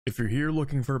If you're here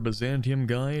looking for a Byzantium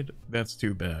guide, that's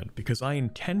too bad, because I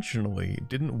intentionally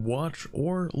didn't watch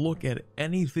or look at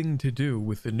anything to do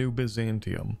with the new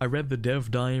Byzantium. I read the dev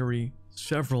diary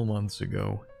several months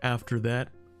ago. After that,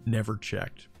 never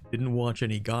checked. Didn't watch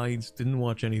any guides, didn't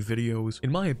watch any videos. In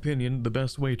my opinion, the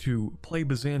best way to play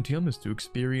Byzantium is to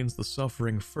experience the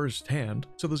suffering firsthand,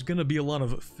 so there's gonna be a lot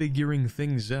of figuring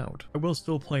things out. I will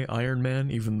still play Iron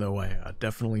Man, even though I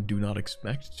definitely do not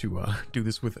expect to do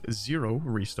this with 0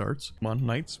 restarts. Come on,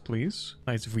 knights, please.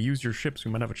 Knights, if we use your ships,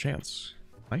 we might have a chance.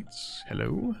 Knights?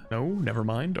 Hello? No? Never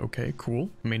mind. Okay, cool.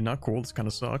 I mean, not cool. This kind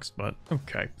of sucks, but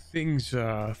okay. Things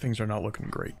are not looking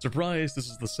great. Surprise, this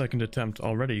is the second attempt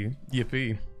already.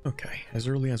 Yippee. Okay, as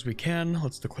early as we can,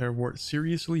 let's declare war.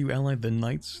 Seriously, you allied the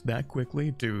knights that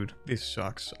quickly? Dude, this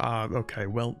sucks. Okay,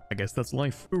 well, I guess that's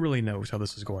life. Who really knows how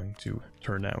this is going to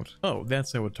turn out? Oh,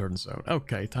 that's how it turns out.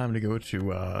 Okay, time to go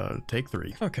to, take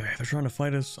 3. Okay, they're trying to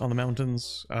fight us on the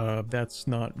mountains. That's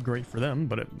not great for them,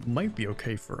 but it might be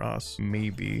okay for us.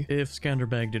 Maybe. If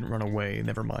Skanderbeg didn't run away,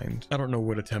 never mind. I don't know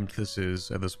what attempt this is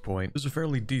at this point. There's a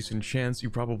fairly decent chance you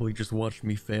probably just watched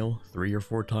me fail 3 or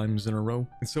 4 times in a row.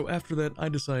 And so after that, I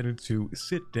decided to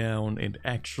sit down and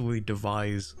actually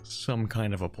devise some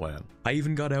kind of a plan. I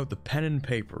even got out the pen and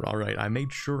paper, alright, I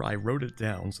made sure I wrote it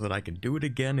down so that I could do it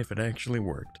again if it actually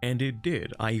worked. And it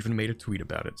did. I even made a tweet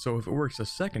about it, so if it works a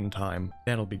second time,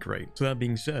 that'll be great. So that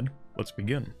being said, let's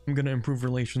begin. I'm gonna improve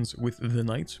relations with the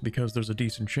knights because there's a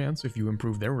decent chance if you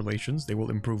improve their relations, they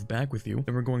will improve back with you.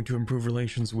 Then we're going to improve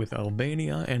relations with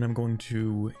Albania, and I'm going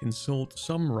to insult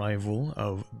some rival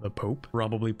of the Pope,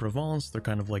 probably Provence. They're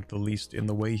kind of like the least in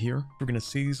the way here. We're gonna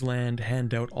seize land,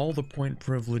 hand out all the point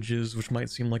privileges, which might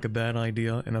seem like a bad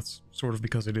idea, and that's sort of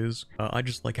because it is. I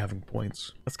just like having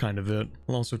points. That's kind of it.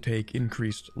 I'll also take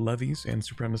increased levies and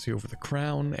supremacy over the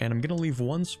crown, and I'm gonna leave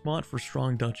 1 spot for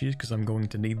strong duchies because I'm going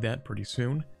to need that pretty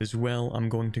soon. As well, I'm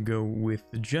going to go with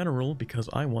the general because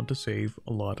I want to save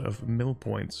a lot of mill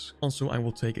points. Also, I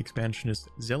will take expansionist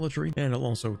zealotry, and I'll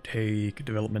also take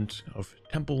development of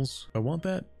temples. I want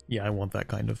that. Yeah, I want that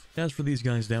kind of. As for these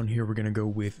guys down here, we're gonna go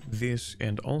with this,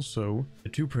 and also the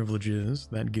 2 privileges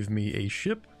that give me a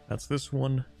ship. That's this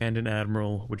one, and an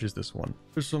admiral, which is this one.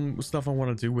 There's some stuff I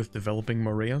want to do with developing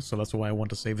Morea, so that's why I want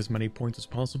to save as many points as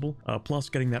possible. Plus,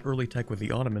 getting that early tech with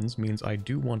the Ottomans means I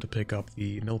do want to pick up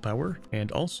the mill power,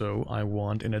 and also I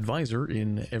want an advisor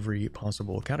in every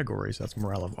possible category, so that's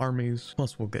morale of armies.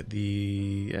 Plus, we'll get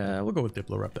the... we'll go with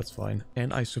Diplo rep, that's fine.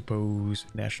 And I suppose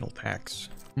national tax.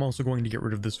 I'm also going to get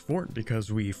rid of this fort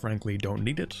because we frankly don't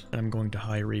need it, and I'm going to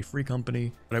hire a free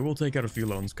company, but I will take out a few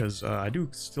loans because I do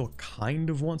still kind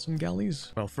of want some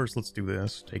galleys. Well, first let's do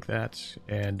this. Take that,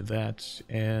 and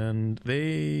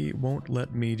they won't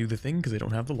let me do the thing because they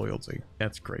don't have the loyalty.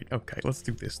 That's great. Okay, let's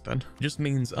do this then. It just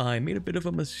means I made a bit of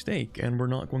a mistake, and we're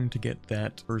not going to get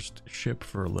that first ship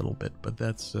for a little bit, but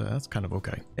that's kind of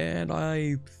okay. And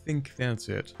I think that's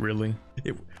it. Really?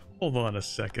 Hold on a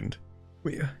second.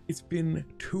 Wait, it's been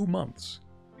 2 months.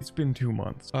 It's been 2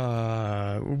 months.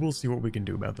 We'll see what we can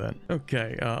do about that.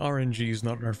 Okay, RNG is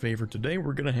not our favorite today.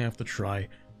 We're gonna have to try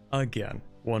again.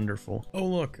 Wonderful. Oh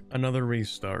look, another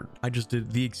restart. I just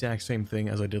did the exact same thing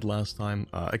as I did last time,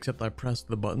 except I pressed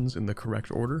the buttons in the correct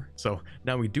order. So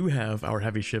now we do have our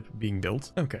heavy ship being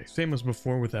built. Okay, same as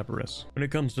before with Epirus. When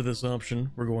it comes to this option,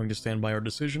 we're going to stand by our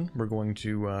decision. We're going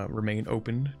to remain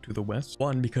open to the west.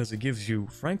 One, because it gives you,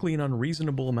 frankly, an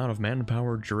unreasonable amount of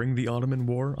manpower during the Ottoman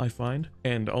War, I find.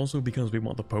 And also because we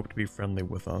want the Pope to be friendly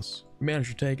with us. We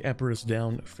managed to take Epirus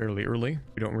down fairly early.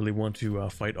 We don't really want to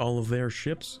fight all of their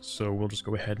ships, so we'll just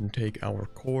go ahead and take our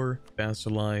core,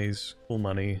 vassalize, full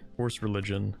money, force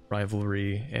religion,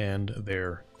 rivalry, and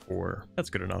their core.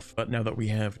 That's good enough. But now that we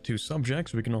have 2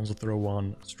 subjects, we can also throw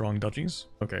on strong duchies.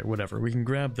 Okay, whatever. We can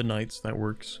grab the knights. That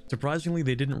works. Surprisingly,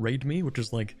 they didn't raid me, which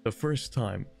is like the first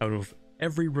time out of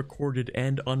every recorded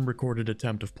and unrecorded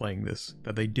attempt of playing this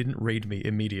that they didn't raid me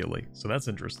immediately, so that's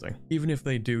interesting. Even if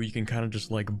they do, you can kind of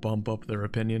just like bump up their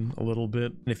opinion a little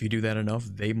bit, and if you do that enough,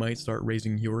 they might start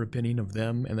raising your opinion of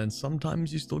them, and then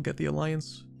sometimes you still get the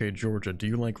alliance. Okay, Georgia, do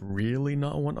you like really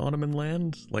not want Ottoman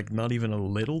land? Like not even a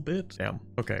little bit? Damn.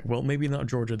 Okay, well maybe not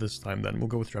Georgia this time then. We'll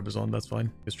go with Trebizond, that's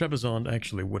fine. Because Trebizond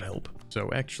actually would help. So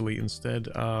actually instead,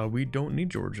 we don't need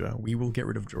Georgia. We will get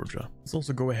rid of Georgia. Let's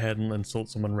also go ahead and insult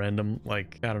someone random.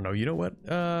 Like, I don't know, you know what?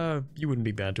 You wouldn't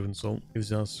be bad to insult.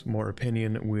 Gives us more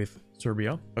opinion with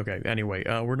Serbia. Okay, anyway,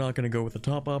 we're not going to go with the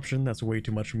top option. That's way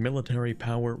too much military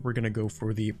power. We're going to go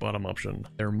for the bottom option.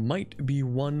 There might be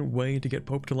one way to get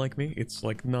Pope to like me. It's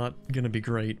like not going to be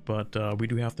great, but we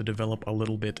do have to develop a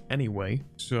little bit anyway.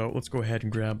 So let's go ahead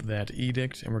and grab that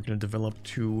edict, and we're going to develop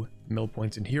 2 mill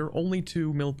points in here. Only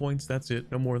 2 mill points, that's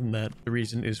it, no more than that. The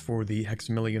reason is for the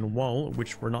Hexamillion wall,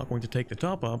 which we're not going to take the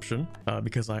top option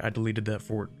because I deleted that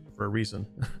fort for a reason.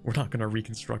 We're not going to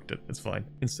reconstruct it, it's fine.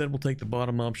 Instead, we'll take the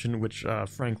bottom option, which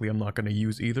frankly I'm not going to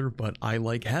use either, but I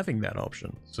like having that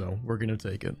option, so we're going to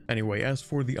take it. Anyway, as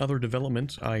for the other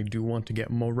development, I do want to get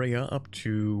Morea up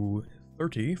to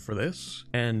 30 for this,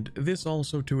 and this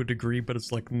also to a degree, but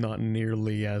it's like not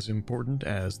nearly as important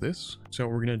as this. So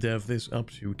we're gonna dev this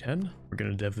up to 10. We're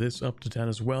gonna dev this up to 10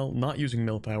 as well, not using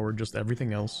mill power, just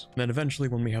everything else. And then eventually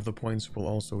when we have the points, we'll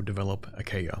also develop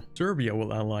Achaia. Serbia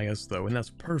will ally us though, and that's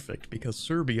perfect because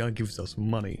Serbia gives us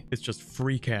money. It's just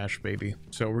free cash, baby.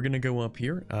 So we're gonna go up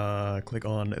here, click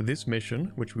on this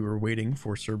mission, which we were waiting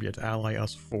for Serbia to ally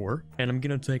us for, and I'm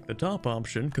gonna take the top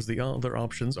option because the other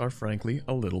options are frankly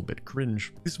a little bit cringe.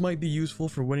 This might be useful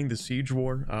for winning the siege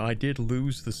war. I did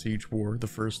lose the siege war the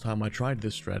first time I tried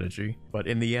this strategy, but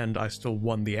in the end I still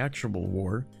won the actual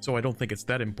war, so I don't think it's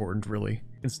that important really.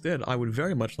 Instead, I would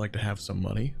very much like to have some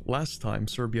money. Last time,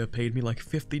 Serbia paid me like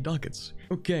 50 ducats.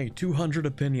 Okay, 200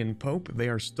 opinion Pope. They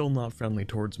are still not friendly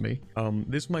towards me.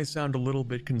 This might sound a little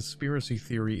bit conspiracy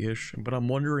theory-ish, but I'm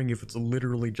wondering if it's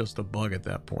literally just a bug at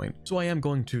that point. So I am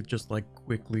going to just like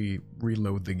quickly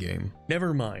reload the game.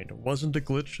 Never mind, wasn't a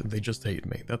glitch, they just hate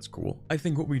me. That's cool. I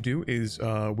think what we do is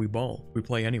we ball. We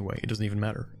play anyway, it doesn't even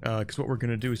matter. Because what we're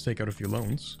gonna do is take out a few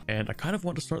loans. And I kind of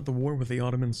want to start the war with the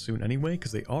Ottomans soon anyway,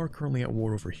 because they are currently at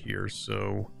war over here,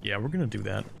 so yeah, we're gonna do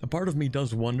that. A part of me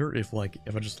does wonder if I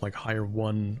just like hire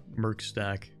one merc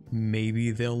stack,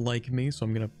 maybe they'll like me, so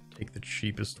I'm gonna take the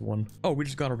cheapest one. Oh, we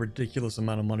just got a ridiculous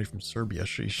amount of money from Serbia,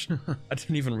 sheesh. I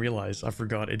didn't even realize, I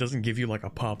forgot. It doesn't give you like a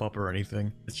pop-up or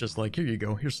anything. It's just like, here you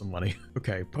go, here's some money.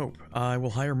 Okay, Pope, I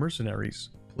will hire mercenaries.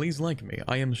 Please like me,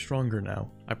 I am stronger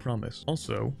now, I promise.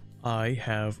 Also, I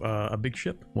have a big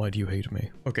ship. Why do you hate me?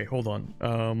 Okay, hold on.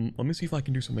 Let me see if I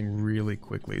can do something really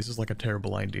quickly. This is like a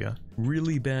terrible idea.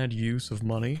 Really bad use of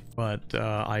money, but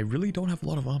I really don't have a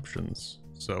lot of options.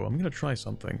 So I'm gonna try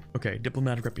something. Okay,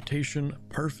 diplomatic reputation,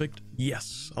 perfect.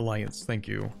 Yes, alliance, thank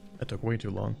you. That took way too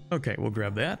long. Okay, we'll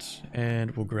grab that, and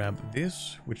we'll grab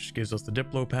this, which gives us the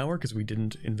Diplo power because we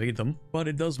didn't invade them. But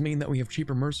it does mean that we have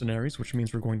cheaper mercenaries, which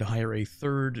means we're going to hire a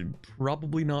third,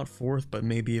 probably not fourth, but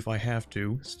maybe if I have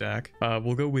to, stack.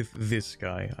 We'll go with this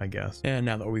guy, I guess. And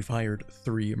now that we've hired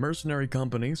 3 mercenary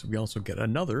companies, we also get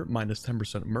another minus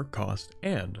 10% merc cost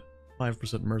and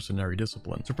 5% mercenary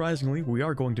discipline. Surprisingly, we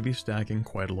are going to be stacking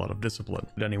quite a lot of discipline.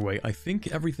 But anyway, I think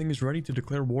everything is ready to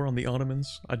declare war on the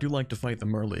Ottomans. I do like to fight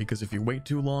them early, because if you wait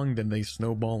too long, then they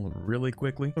snowball really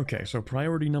quickly. Okay, so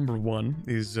priority number 1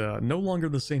 is no longer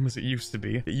the same as it used to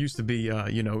be. It used to be,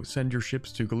 you know, send your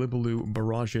ships to Galibalu,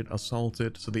 barrage it, assault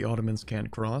it, so the Ottomans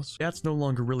can't cross. That's no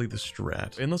longer really the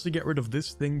strat. Unless you get rid of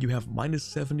this thing, you have minus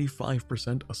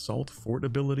 75% assault fort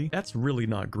ability. That's really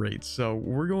not great, so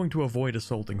we're going to avoid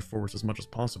assaulting forts as much as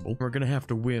possible. We're gonna have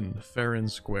to win fair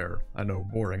and square. I know,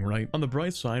 boring, right? On the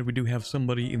bright side, we do have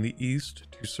somebody in the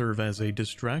east to serve as a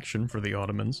distraction for the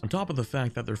Ottomans, on top of the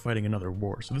fact that they're fighting another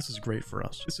war, so this is great for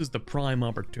us. This is the prime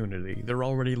opportunity. They're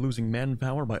already losing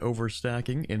manpower by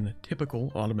overstacking in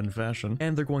typical Ottoman fashion,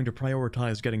 and they're going to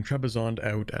prioritize getting Trebizond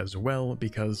out as well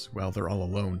because, well, they're all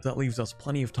alone. That leaves us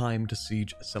plenty of time to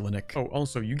siege Selanik. Oh,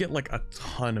 also, you get like a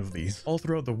ton of these. All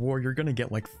throughout the war, you're gonna get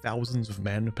like thousands of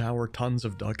manpower, tons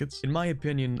of ducats. In my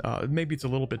opinion, maybe it's a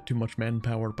little bit too much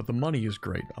manpower, but the money is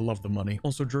great. I love the money.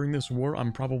 Also, during this war,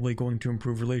 I'm probably going to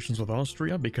improve relations with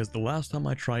Austria because the last time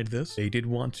I tried this, they did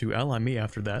want to ally me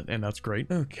after that, and that's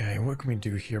great. Okay, what can we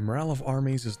do here? Morale of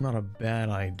armies is not a bad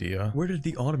idea. Where did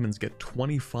the Ottomans get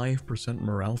 25%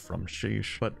 morale from?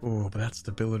 Sheesh. But, oh, but that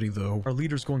stability though. Our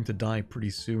leader's going to die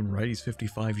pretty soon, right? He's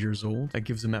 55 years old. That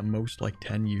gives him at most like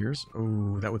 10 years.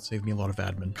 Oh, that would save me a lot of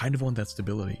admin. Kind of want that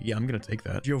stability. Yeah, I'm gonna take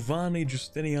that. Giovanni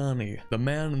Giustiniani, the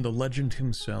man and the legend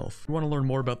himself. If you want to learn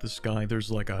more about this guy,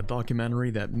 there's like a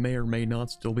documentary that may or may not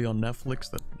still be on Netflix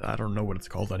that I don't know what it's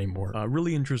called anymore.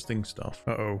 Really interesting stuff.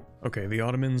 Uh-oh. Okay, the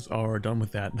Ottomans are done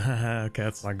with that. Haha, okay,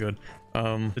 that's not good.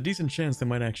 A decent chance they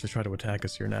might actually try to attack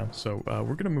us here now, so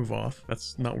we're gonna move off.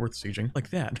 That's not worth sieging. Like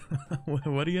that.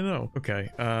 What do you know? Okay,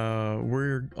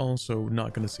 we're also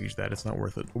not gonna siege that. It's not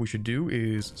worth it. What we should do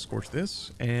is scorch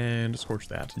this and scorch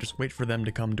that. Just wait for them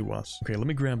to come to us. Okay, let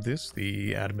me grab this,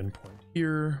 the admin point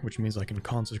here, which means I can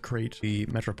consecrate the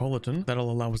Metropolitan.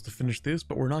 That'll allow us to finish this,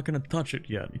 but we're not going to touch it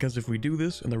yet, because if we do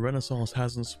this and the Renaissance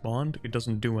hasn't spawned, it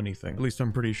doesn't do anything. At least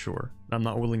I'm pretty sure. I'm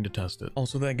not willing to test it.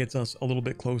 Also, that gets us a little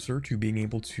bit closer to being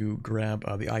able to grab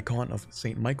the icon of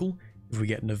Saint Michael. If we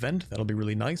get an event, that'll be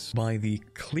really nice. By the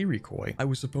Clericoi, I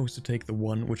was supposed to take the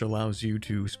one which allows you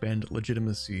to spend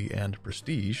legitimacy and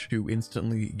prestige to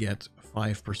instantly get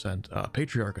 5%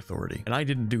 patriarch authority, and I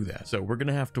didn't do that. So we're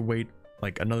gonna have to wait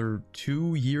like another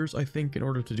 2 years, I think, in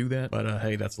order to do that. But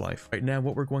hey, that's life. Right now,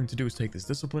 what we're going to do is take this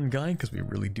discipline guy, because we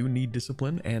really do need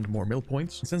discipline and more mill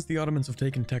points. And since the Ottomans have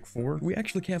taken Tech 4, we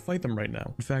actually can't fight them right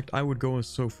now. In fact, I would go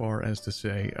so far as to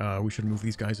say we should move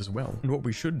these guys as well. And what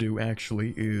we should do,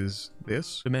 actually, is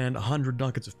this. Demand 100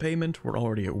 ducats of payment. We're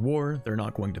already at war. They're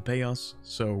not going to pay us,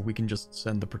 so we can just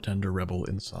send the pretender rebel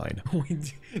inside.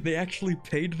 They actually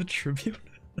paid the tribute?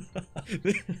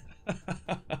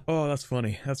 Oh, that's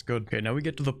funny. That's good. Okay, now we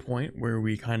get to the point where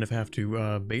we kind of have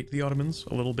to bait the Ottomans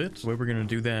a little bit. The way we're going to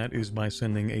do that is by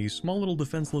sending a small little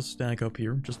defenseless stack up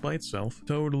here, just by itself.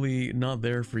 Totally not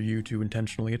there for you to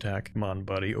intentionally attack. Come on,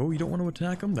 buddy. Oh, you don't want to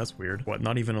attack them? That's weird. What,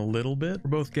 not even a little bit? We're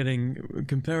both getting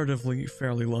comparatively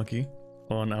fairly lucky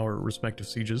on our respective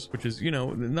sieges, which is, you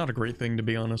know, not a great thing to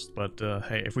be honest, but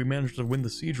hey, if we manage to win the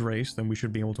siege race, then we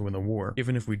should be able to win the war.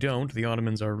 Even if we don't, the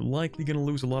Ottomans are likely going to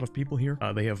lose a lot of people here.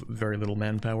 They have very little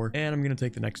manpower, and I'm going to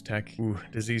take the next tech. Ooh,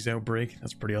 disease outbreak.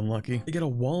 That's pretty unlucky. They get a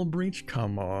wall breach?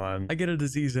 Come on. I get a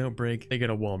disease outbreak, they get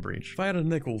a wall breach. If I had a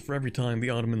nickel for every time the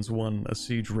Ottomans won a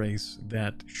siege race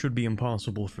that should be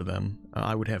impossible for them,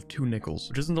 I would have 2 nickels,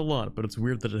 which isn't a lot, but it's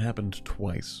weird that it happened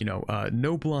twice. You know,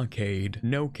 no blockade,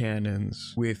 no cannons,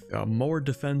 with more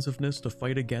defensiveness to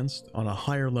fight against on a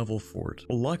higher level fort.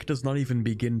 Luck does not even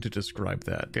begin to describe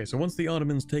that. Okay, so once the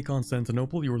Ottomans take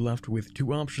Constantinople, you are left with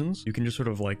 2 options. You can just sort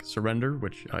of like surrender,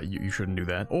 which you shouldn't do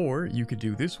that, or you could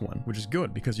do this one, which is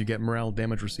good because you get morale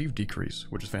damage received decrease,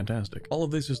 which is fantastic. All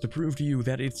of this is to prove to you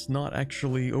that it's not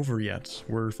actually over yet.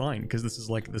 We're fine, because this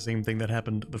is like the same thing that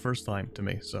happened the first time to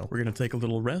me. So we're gonna take a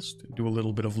little rest, do a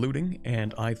little bit of looting,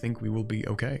 and I think we will be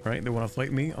okay. All right, they want to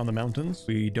fight me on the mountains.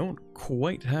 We don't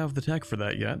quite have the tech for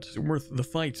that yet. Is it worth the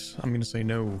fight? I'm gonna say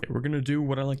no. Okay, we're gonna do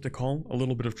what I like to call a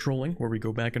little bit of trolling, where we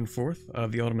go back and forth.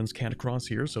 The Ottomans can't cross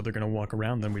here, so they're gonna walk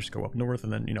around, then we just go up north,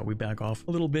 and then, you know, we back off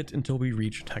a little bit until we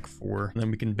reach Tech 4, and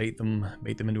then we can bait them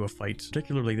into a fight.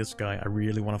 Particularly this guy, I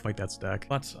really want to fight that stack,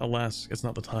 but alas, it's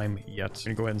not the time yet. I'm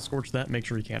gonna go ahead and scorch that, make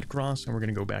sure he can't cross, and we're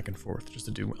gonna go back and forth just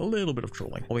to do a little bit of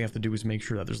trolling. All we have to do is make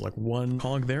sure that there's like 1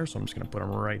 cog there, so I'm just gonna put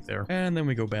him right there, and then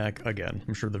we go back again.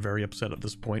 I'm sure they're very upset at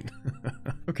this point.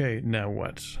 Okay, now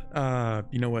what?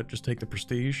 You know what? Just take the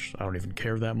prestige. I don't even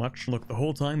care that much. Look, the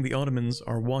whole time the Ottomans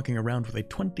are walking around with a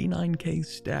 29k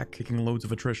stack, kicking loads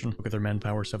of attrition. Look at their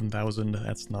manpower, 7,000.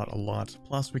 That's not a lot.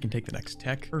 Plus, we can take the next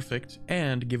tech. Perfect.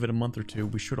 And give it a month or 2.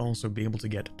 We should also be able to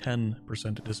get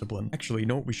 10% discipline. Actually, you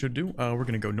know what we should do? We're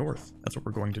gonna go north. That's what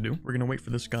we're going to do. We're gonna wait for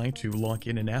this guy to lock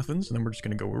in Athens, and then we're just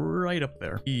gonna go right up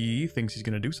there. He thinks he's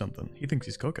gonna do something. He thinks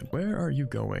he's cooking. Where are you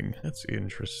going? That's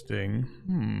interesting.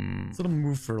 Let's let him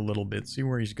move for a little bit, see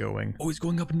where he's going. Oh, he's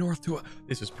going up north to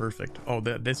this is perfect. Oh,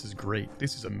 this is great.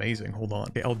 This is amazing. Hold on.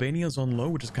 Okay, Albania's on low,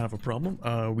 which is kind of a problem.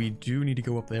 We do need to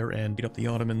go up there and beat up the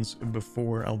Ottomans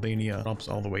before Albania drops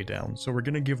all the way down. So we're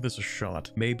gonna give this a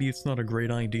shot. Maybe it's not a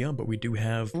great idea, but we do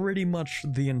have pretty much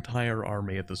the entire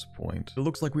army at this point. It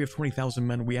looks like we have 20,000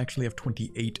 men. We actually have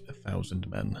 28,000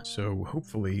 men. So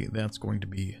hopefully that's going to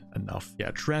be enough.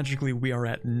 Yeah, tragically, we are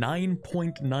at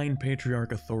 9.9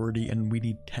 patriarch authority, and we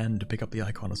need 10 to pick up the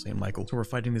icon of St. Michael. So we're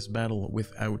fighting this battle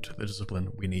without the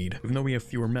discipline we need. Even though we have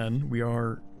fewer men, we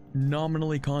are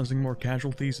nominally causing more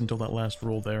casualties until that last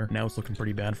roll there. Now it's looking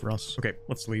pretty bad for us. Okay,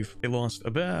 let's leave. They lost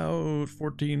about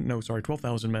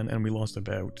 12,000 men, and we lost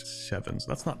about 7.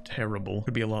 So that's not terrible.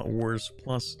 Could be a lot worse.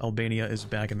 Plus, Albania is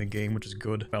back in the game, which is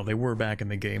good. Well, they were back in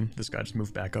the game. This guy just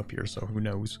moved back up here, so who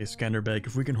knows. Okay, Skanderbeg,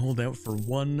 if we can hold out for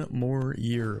 1 more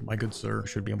year, my good sir, we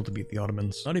should be able to beat the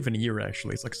Ottomans. Not even a year,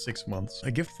 actually. It's like 6 months.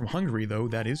 A gift from Hungary, though,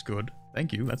 that is good.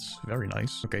 Thank you. That's very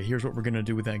nice. Okay, here's what we're gonna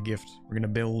do with that gift. We're gonna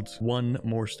build 1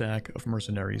 more stack of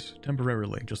mercenaries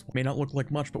temporarily. Just may not look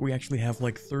like much, but we actually have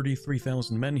like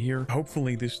 33,000 men here.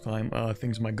 Hopefully this time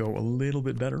things might go a little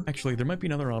bit better. Actually, there might be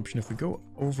another option. If we go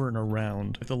over and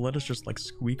around, if they'll let us just like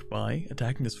squeak by,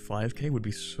 attacking this 5k would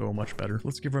be so much better.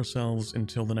 Let's give ourselves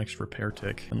until the next repair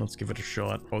tick, and let's give it a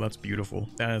shot. Oh, that's beautiful.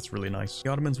 That's really nice. The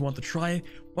Ottomans want to try.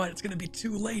 What? It's gonna be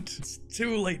too late. It's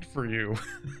too late for you.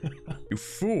 You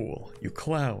fool. You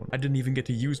clown. I didn't even get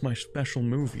to use my special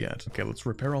move yet. Okay, let's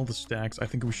repair all the stacks. I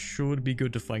think we should be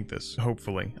good to fight this.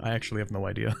 Hopefully. I actually have no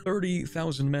idea.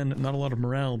 30,000 men, not a lot of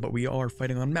morale, but we are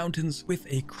fighting on mountains with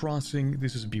a crossing.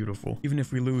 This is beautiful. Even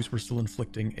if we lose, we're still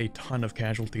inflicting a ton of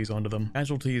casualties onto them.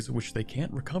 Casualties which they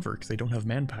can't recover because they don't have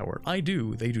manpower. I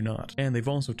do, they do not. And they've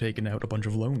also taken out a bunch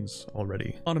of loans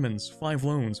already. Ottomans, 5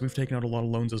 loans. We've taken out a lot of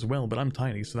loans as well, but I'm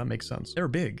tiny, so that makes sense. They're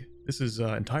big. This is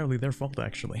entirely their fault,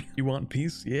 actually. You want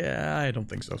peace? Yeah, I don't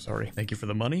think so, sorry. Thank you for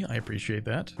the money, I appreciate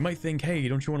that. You might think, hey,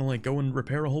 don't you want to like go and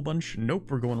repair a whole bunch? Nope,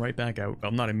 we're going right back out.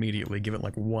 Well, not immediately, give it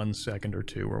like 1 second or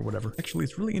 2 or whatever. Actually,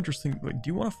 it's really interesting. Like,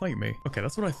 do you want to fight me? Okay,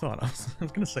 that's what I thought. I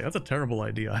was gonna say, that's a terrible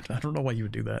idea. I don't know why you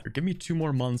would do that. Here, give me 2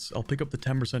 more months, I'll pick up the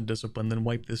 10% discipline, then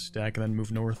wipe this stack and then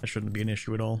move north. That shouldn't be an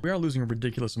issue at all. We are losing a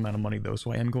ridiculous amount of money though,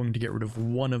 so I am going to get rid of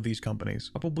one of these companies.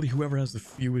 Probably whoever has the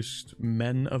fewest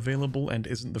men available and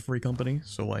isn't the free company,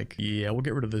 so like, yeah, we'll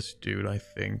get rid of this dude, I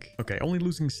think. Okay, only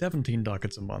losing 17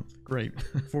 ducats a month. Great.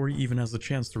 Before he even has the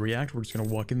chance to react, we're just gonna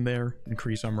walk in there,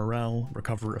 increase our morale,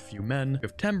 recover a few men. We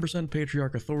have 10%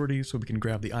 patriarch authority, so we can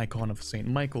grab the icon of Saint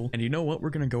Michael. And you know what? We're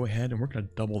gonna go ahead and we're gonna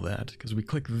double that, because we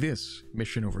click this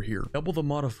mission over here. Double the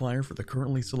modifier for the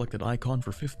currently selected icon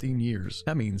for 15 years.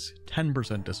 That means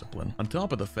 10% discipline. On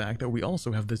top of the fact that we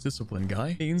also have this discipline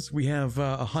guy, means we have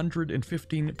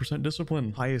 115%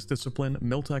 discipline. Highest discipline,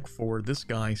 Miltech 4. This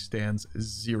guy stands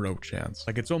 0 chance.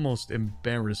 Like, it's almost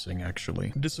embarrassing,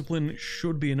 actually. Discipline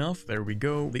should be enough. There we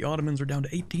go. The Ottomans are down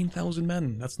to 18,000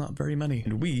 men. That's not very many.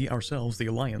 And we, ourselves, the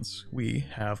Alliance, we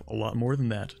have a lot more than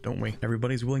that, don't we?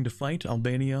 Everybody's willing to fight.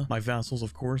 Albania, my vassals,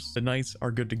 of course. The Knights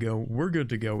are good to go. We're good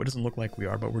to go. It doesn't look like we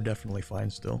are, but we're definitely fine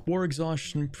still. War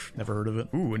exhaustion, pff, never heard of it.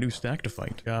 Ooh, a new stack to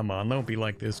fight. Come on, don't be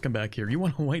like this. Come back here. You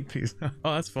want a white piece?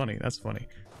 Oh, that's funny. That's funny.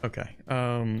 Okay,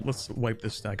 let's wipe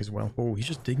this stack as well. Oh, he's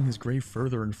just digging his grave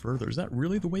further and further. Is that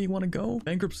really the way you want to go?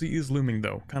 Bankruptcy is looming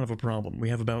though, kind of a problem. We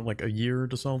have about like a year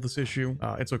to solve this issue.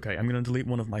 It's okay. I'm gonna delete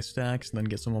one of my stacks and then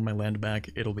get some of my land back.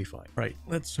 It'll be fine. Right,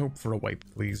 let's hope for a wipe,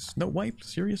 please. No wipe?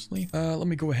 Seriously? Let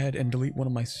me go ahead and delete one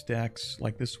of my stacks,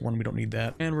 like this one. We don't need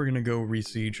that. And we're gonna go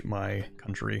re-siege my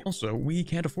country. Also, we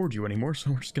can't afford you anymore, so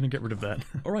we're just gonna get rid of that.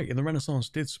 All right, and the Renaissance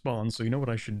did spawn, so you know what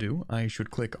I should do? I should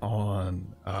click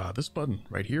on this button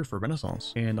right here for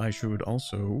Renaissance, and I should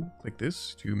also click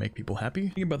this to make people happy. The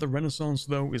thing about the Renaissance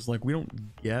though is like we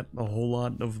don't get a whole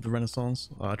lot of the Renaissance,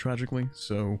 tragically,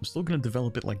 so I'm still gonna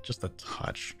develop it like just a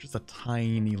touch, just a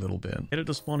tiny little bit. Get it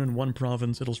to spawn in one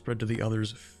province, it'll spread to the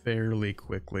others fairly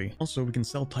quickly. Also, we can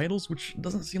sell titles, which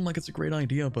doesn't seem like it's a great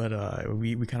idea, but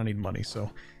we kind of need money,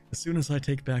 so as soon as I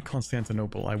take back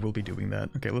Constantinople, I will be doing that.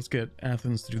 Okay, let's get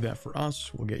Athens to do that for us.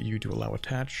 We'll get you to allow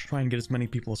attach. Try and get as many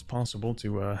people as possible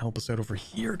to help us out over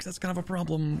here, because that's kind of a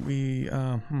problem.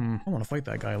 I want to fight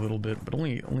that guy a little bit, but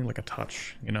only like a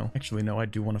touch, you know? Actually, no, I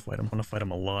do want to fight him. I want to fight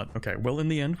him a lot. Okay, well, in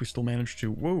the end, we still managed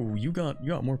to... Whoa, you got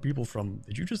more people from...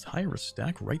 Did you just hire a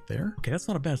stack right there? Okay, that's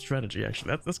not a bad strategy,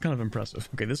 actually. That's kind of impressive.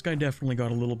 Okay, this guy definitely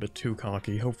got a little bit too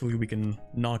cocky. Hopefully, we can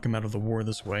knock him out of the war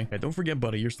this way. Okay, don't forget,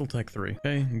 buddy, you're still Tech 3.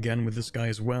 Okay, again with this guy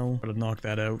as well. Gotta knock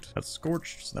that out. That's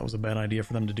scorched, so that was a bad idea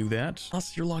for them to do that.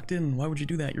 Plus, you're locked in. Why would you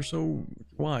do that? You're so...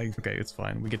 Why? Okay, it's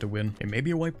fine. We get to win. Okay,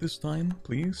 maybe a wipe this time,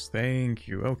 please? Thank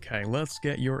you. Okay, let's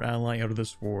get your ally out of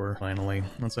this war. Finally.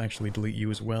 Let's actually delete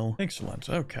you as well. Excellent.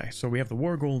 Okay, so we have the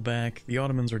war goal back. The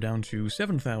Ottomans are down to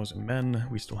 7,000 men.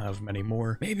 We still have many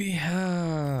more. Maybe,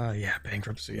 yeah,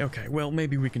 bankruptcy. Okay, well,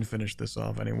 maybe we can finish this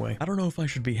off anyway. I don't know if I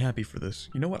should be happy for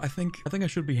this. You know what? I think I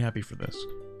should be happy for this,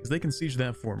 because they can siege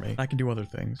that for me. I can do other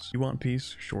things. You want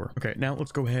peace? Sure. Okay, now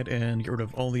let's go ahead and get rid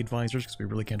of all the advisors, because we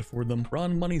really can't afford them. We're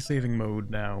on money saving mode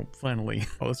now, finally.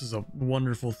 Oh, this is a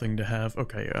wonderful thing to have.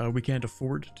 Okay, we can't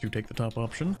afford to take the top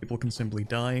option. People can simply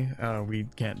die. We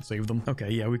can't save them. Okay,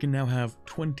 yeah, we can now have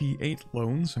 28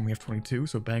 loans, and we have 22,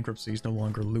 so bankruptcy is no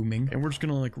longer looming. And we're just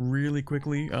gonna like really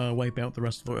quickly wipe out the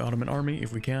rest of the Ottoman army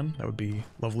if we can. That would be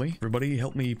lovely. Everybody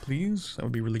help me, please. That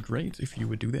would be really great if you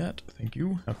would do that. Thank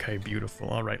you. Okay, beautiful.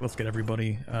 All right, let's get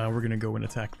everybody. We're gonna go and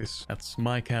attack this. That's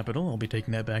my capital. I'll be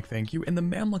taking that back, thank you. And the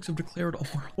Mamluks have declared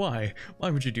war. Why?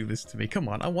 Why would you do this to me? Come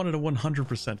on, I wanted a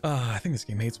 100%. I think this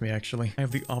game hates me, actually. I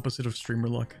have the opposite of streamer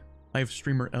luck. I have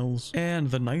streamer L's, and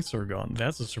the Knights are gone.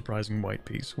 That's a surprising white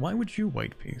piece. Why would you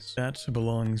white piece? That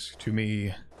belongs to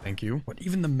me. Thank you. But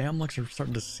even the Mamluks are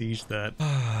starting to siege that.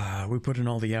 We put in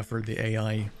all the effort, the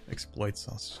AI exploits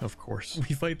us, of course.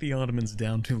 We fight the Ottomans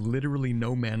down to literally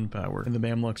no manpower, and the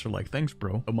Mamluks are like, thanks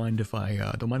bro, don't mind if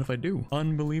I do.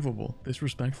 Unbelievable.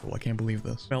 Disrespectful, I can't believe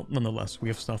this. Well, nonetheless, we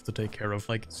have stuff to take care of,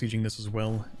 like sieging this as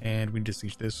well, and we need to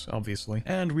siege this, obviously.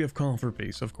 And we have call for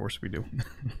peace, of course we do.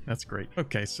 That's great.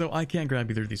 Okay, so I can't grab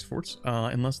either of these forts,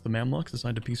 unless the Mamluks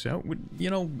decide to peace out. You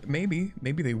know, maybe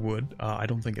they would. I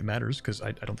don't think it matters, because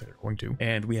I don't think they're going to.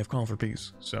 And we have call for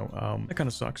peace, so that kind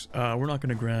of sucks. We're not going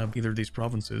to grab either of these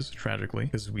provinces, tragically,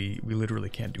 because we literally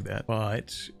can't do that.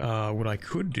 But what I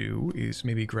could do is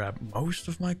maybe grab most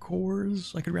of my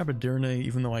cores. I could grab a Dernay,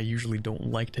 even though I usually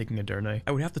don't like taking a Dernay.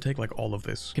 I would have to take like all of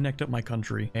this, connect up my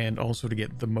country, and also to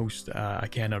get the most I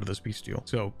can out of this peace deal.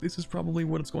 So this is probably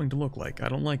what it's going to look like. I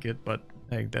don't like it, but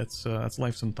hey, that's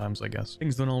life sometimes, I guess.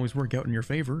 Things don't always work out in your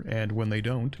favor, and when they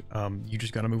don't, you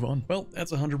just gotta move on. Well,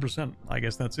 that's 100%. I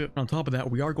guess that's it. On top of that,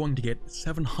 we are going to get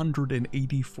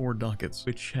 784 ducats,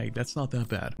 which, hey, that's not that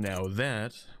bad. Now,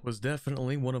 that was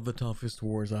definitely one of the toughest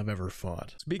wars I've ever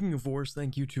fought. Speaking of wars,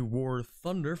 thank you to War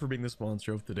Thunder for being the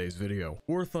sponsor of today's video.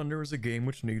 War Thunder is a game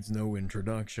which needs no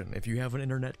introduction. If you have an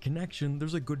internet connection,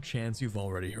 there's a good chance you've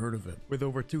already heard of it. With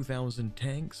over 2,000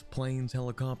 tanks, planes,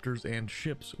 helicopters, and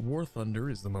ships, War Thunder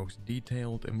is the most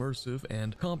detailed, immersive,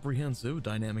 and comprehensive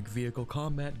dynamic vehicle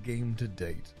combat game to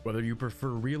date. Whether you prefer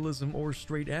realism or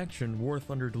straight action, War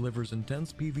Thunder delivers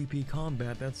intense PvP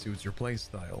combat that suits your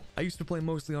playstyle. I used to play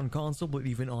mostly on console, but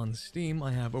even on Steam,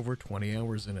 I have over 20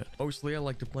 hours in it. Mostly I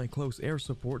like to play close air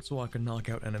support so I can knock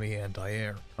out enemy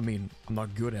anti-air. I mean, I'm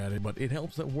not good at it, but it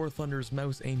helps that War Thunder's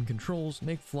mouse aim controls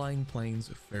make flying planes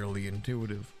fairly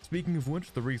intuitive. Speaking of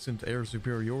which, the recent air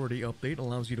superiority update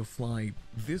allows you to fly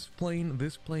this plane,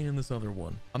 and this other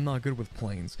one. I'm not good with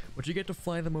planes, but you get to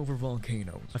fly them over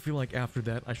volcanoes. I feel like after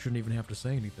that, I shouldn't even have to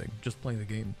say anything. Just play the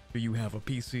game. Do you have a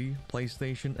PC,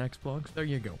 PlayStation, Xbox? There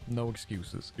you go. No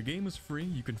excuses. The game is free.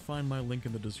 You can find my link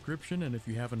in the description, and if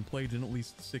you haven't played in at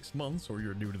least 6 months, or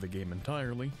you're new to the game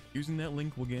entirely, using that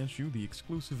link will get you the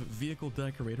exclusive Vehicle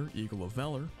Decorator, Eagle of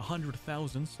Valor,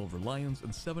 100,000 Silver Lions,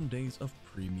 and 7 days of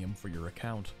premium for your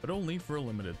account, but only for a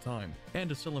limited time. And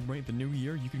to celebrate the new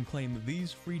year, you can claim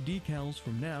these free decals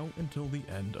from now until the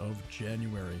end of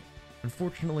January.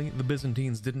 Unfortunately, the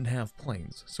Byzantines didn't have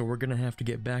planes, so we're gonna have to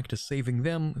get back to saving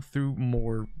them through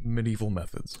more medieval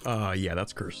methods. Yeah,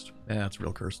 that's cursed. That's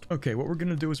real cursed. Okay, what we're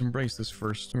gonna do is embrace this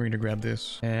first. We're gonna grab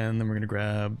this, and then we're gonna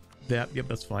grab that. Yep,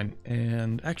 that's fine.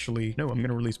 And actually, no, I'm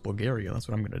gonna release Bulgaria. That's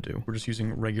what I'm gonna do. We're just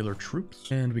using regular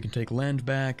troops, and we can take land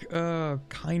back.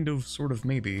 Kind of, sort of,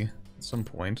 maybe. At some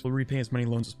point. We'll repay as many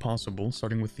loans as possible,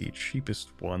 starting with the cheapest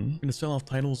one. I'm gonna sell off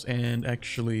titles, and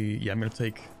actually, yeah, I'm gonna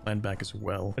take land back as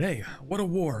well. But hey, what a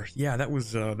war! Yeah, that was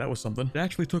something. It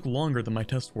actually took longer than my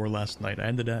test war last night. I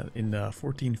ended at in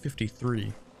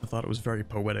 1453. I thought it was very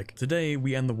poetic. Today,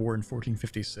 we end the war in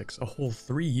 1456, a whole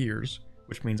 3 years.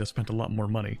 Which means I spent a lot more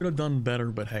money. Could have done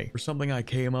better, but hey, for something I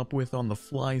came up with on the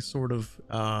fly, sort of,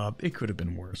 it could have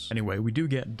been worse. Anyway, we do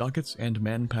get ducats and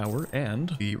manpower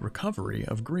and the recovery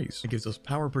of Greece. It gives us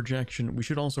power projection. We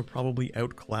should also probably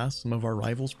outclass some of our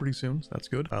rivals pretty soon, so that's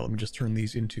good. Let me just turn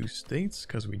these into states,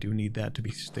 because we do need that to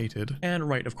be stated. And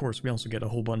right, of course, we also get a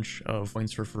whole bunch of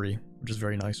points for free, which is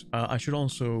very nice. I should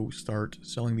also start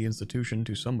selling the institution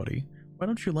to somebody. Why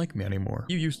don't you like me anymore?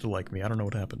 You used to like me. I don't know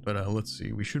what happened. But let's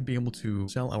see. We should be able to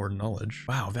sell our knowledge.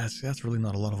 Wow, that's really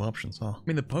not a lot of options, huh? I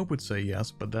mean, the Pope would say yes,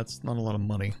 but that's not a lot of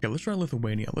money. Okay, let's try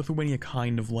Lithuania. Lithuania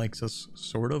kind of likes us,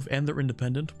 sort of, and they're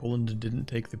independent. Poland didn't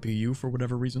take the PU for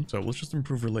whatever reason. So let's just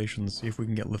improve relations, see if we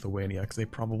can get Lithuania, because they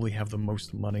probably have the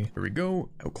most money. Here we go.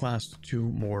 Outclassed 2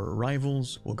 more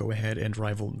rivals. We'll go ahead and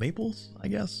rival Naples, I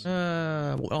guess.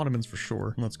 Well, Ottomans for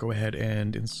sure. Let's go ahead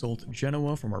and insult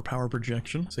Genoa from our power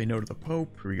projection. Say no to the Pope.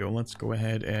 Here we go. Let's go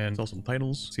ahead and sell some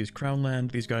titles. Seize Crown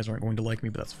Land. These guys aren't going to like me,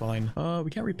 but that's fine.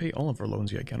 We can't repay all of our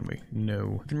loans yet, can we?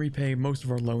 No. We can repay most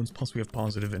of our loans, plus we have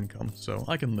positive income, so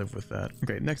I can live with that.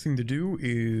 Okay, next thing to do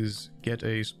is get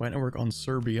a spy network on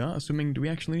Serbia, assuming, do we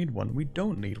actually need one? We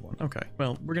don't need one. Okay.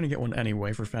 Well, we're gonna get one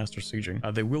anyway for faster sieging.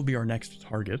 They will be our next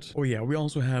target. Oh yeah, we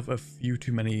also have a few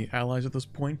too many allies at this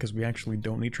point, because we actually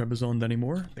don't need Trebizond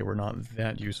anymore. They were not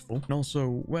that useful. And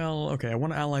also, well, okay, I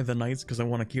want to ally the Knights, because I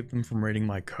want to keep them from raiding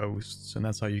my coasts, and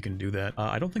that's how you can do that.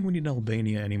 I don't think we need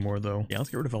Albania anymore, though. Yeah,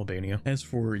 let's get rid of Albania. As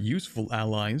for useful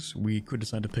allies, we could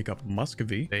decide to pick up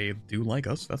Muscovy. They do like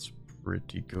us. That's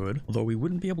pretty good. Although we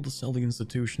wouldn't be able to sell the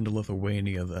institution to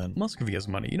Lithuania then. Muscovy has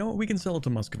money. You know what? We can sell it to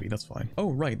Muscovy. That's fine.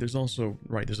 Oh, right. There's also,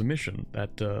 right, there's a mission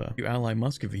that you ally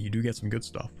Muscovy, you do get some good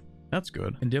stuff. That's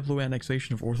good. And Diplo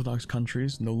annexation of Orthodox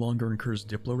countries no longer incurs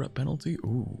Diplo rep penalty.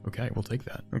 Ooh, okay, we'll take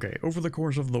that. Okay, over the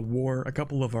course of the war, a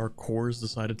couple of our cores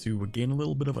decided to gain a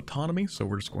little bit of autonomy, so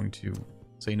we're just going to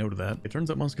say no to that. It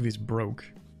turns out Muscovy's broke.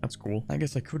 That's cool. I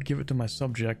guess I could give it to my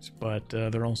subject, but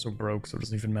they're also broke, so it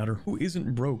doesn't even matter. Who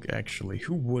isn't broke, actually?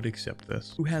 Who would accept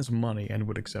this? Who has money and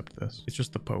would accept this? It's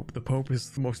just the Pope. The Pope is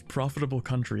the most profitable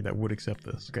country that would accept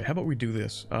this. Okay, how about we do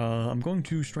this? I'm going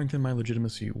to strengthen my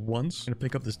legitimacy once. I'm gonna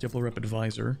pick up this Diplorep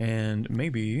advisor, and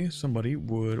maybe somebody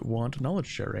would want knowledge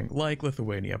sharing, like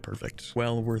Lithuania. Perfect.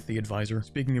 Well worth the advisor.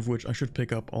 Speaking of which, I should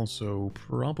pick up also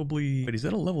probably... Wait, is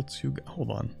that a level 2?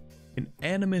 Hold on. An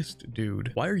animist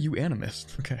dude. Why are you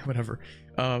animist? Okay, whatever.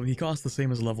 He costs the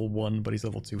same as level 1, but he's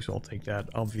level 2, so I'll take that,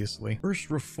 obviously. First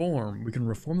reform. We can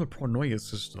reform the Pronoia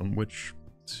system, which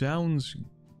sounds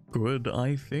good,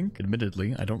 I think.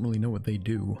 Admittedly, I don't really know what they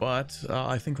do, but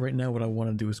I think right now what I want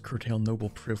to do is curtail noble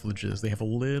privileges. They have a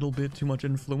little bit too much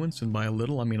influence, and by a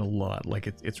little, I mean a lot. Like,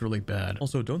 it's really bad.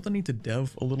 Also, don't they need to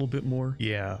dev a little bit more?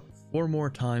 Yeah. 4 more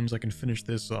times I can finish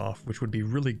this off, which would be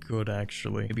really good,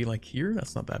 actually. Maybe like here?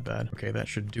 That's not that bad. Okay, that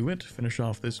should do it. Finish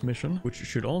off this mission, which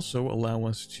should also allow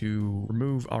us to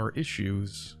remove our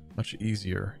issues much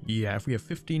easier. Yeah, if we have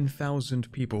 15,000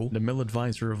 people, the mill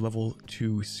advisor of level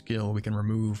 2 skill, we can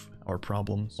remove our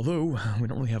problems. Although, we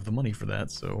don't really have the money for that,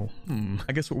 so,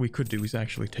 I guess what we could do is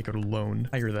actually take out a loan,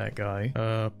 hire that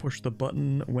guy, push the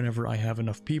button whenever I have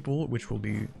enough people, which will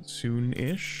be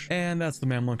soon-ish. And that's the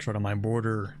Mamluks right on my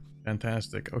border.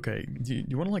 Fantastic. Okay, do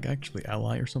you want to like actually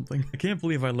ally or something? I can't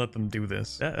believe I let them do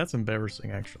this. That's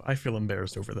embarrassing, actually. I feel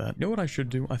embarrassed over that. You know what I should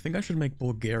do? I think I should make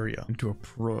Bulgaria into a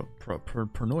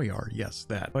Pronoyar. Yes,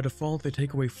 that. By default, they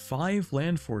take away 5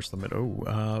 land force limit.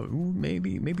 Oh,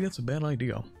 maybe that's a bad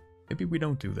idea. Maybe we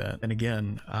don't do that. And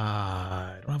again,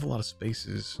 I don't have a lot of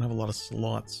spaces. I don't have a lot of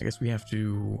slots. I guess we have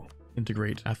to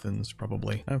integrate Athens,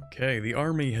 probably. Okay, the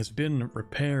army has been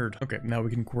repaired. Okay, now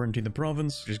we can quarantine the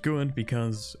province, which is good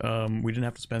because we didn't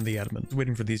have to spend the admin. I was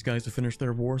waiting for these guys to finish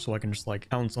their war so I can just like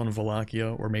pounce on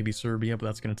Wallachia or maybe Serbia, but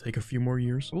that's gonna take a few more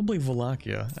years. Probably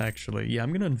Wallachia, actually. Yeah,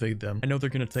 I'm gonna invade them. I know they're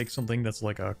gonna take something that's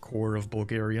like a core of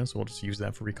Bulgaria, so I'll just use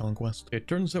that for reconquest. It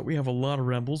turns out we have a lot of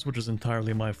rebels, which is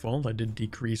entirely my fault. I did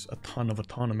decrease a ton of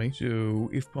autonomy. So,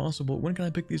 if possible, when can I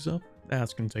pick these up?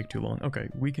 That's gonna take too long. Okay,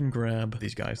 we can grab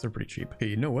these guys. They're pretty cheap. Okay,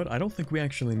 you know what? I don't think we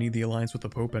actually need the alliance with the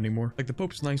Pope anymore. Like, the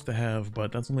Pope's nice to have,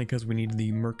 but that's only because we need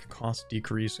the merc cost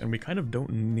decrease, and we kind of don't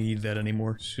need that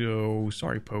anymore. So,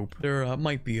 sorry, Pope. There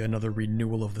might be another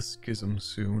renewal of the schism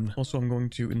soon. Also, I'm going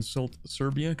to insult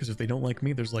Serbia, because if they don't like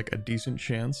me, there's like a decent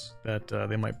chance that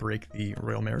they might break the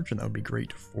royal marriage, and that would be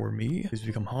great for me. Please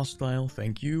become hostile.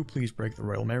 Thank you. Please break the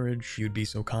royal marriage. You'd be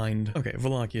so kind. Okay,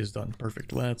 Wallachia is done.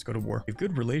 Perfect. Let's go to war. We have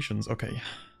good relations. Okay.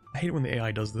 I hate it when the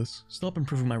AI does this. Stop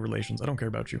improving my relations. I don't care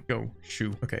about you. Go.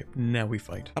 Shoo. Okay, now we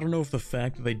fight. I don't know if the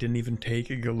fact that they didn't even take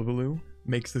Gulabulu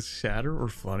makes this sadder or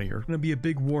funnier. Gonna be a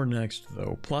big war next,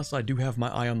 though. Plus, I do have my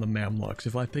eye on the Mamluks.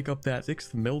 If I pick up that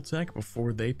 6th Miltech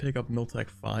before they pick up Miltech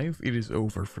 5, it is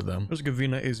over for them.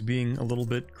 Herzegovina is being a little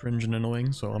bit cringe and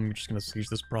annoying, so I'm just gonna siege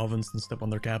this province and step on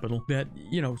their capital. That,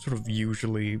 you know, sort of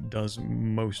usually does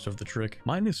most of the trick.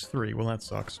 -3, well that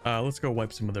sucks. Let's go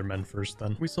wipe some of their men first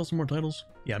then. Can we sell some more titles?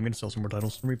 Yeah, I'm gonna sell some more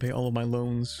titles. Repay all of my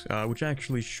loans, which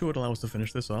actually should allow us to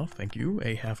finish this off. Thank you.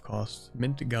 A half-cost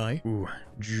mint guy. Ooh,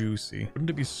 juicy. Wouldn't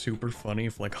it be super funny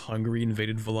if, like, Hungary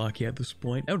invaded Wallachia at this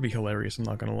point? That would be hilarious, I'm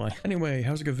not gonna lie. Anyway,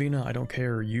 Herzegovina, I don't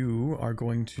care. You are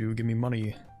going to give me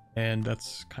money. And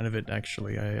that's kind of it,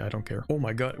 actually. I don't care. Oh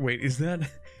my god, wait, is that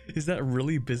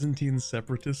really Byzantine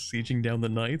separatists sieging down the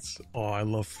knights? Oh, I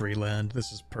love free land.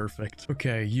 This is perfect.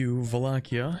 Okay, you,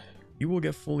 Wallachia. You will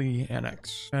get fully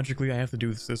annexed. Magically, I have to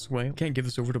do this way. I can't give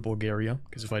this over to Bulgaria,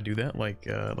 because if I do that, like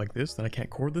this, then I can't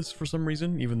core this for some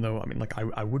reason, even though, I mean, like,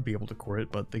 I would be able to core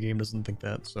it, but the game doesn't think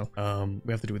that, so,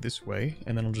 we have to do it this way,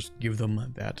 and then I'll just give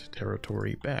them that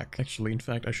territory back. Actually, in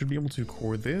fact, I should be able to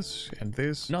core this and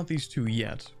this. Not these two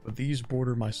yet, but these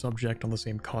border my subject on the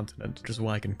same continent, which is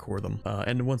why I can core them.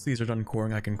 And once these are done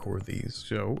coring, I can core these.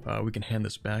 So, we can hand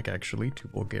this back, actually, to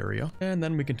Bulgaria, and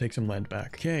then we can take some land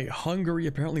back. Okay, Hungary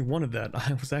apparently wanted that.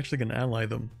 I was actually going to ally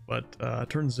them, but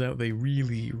turns out they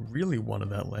really wanted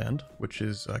that land, which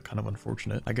is kind of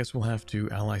unfortunate. I guess we'll have to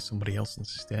ally somebody else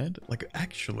instead. Like,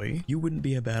 actually, you wouldn't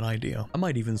be a bad idea. I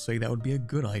might even say that would be a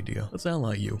good idea. Let's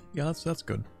ally you. Yeah, that's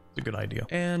good. It's a good idea.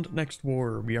 And next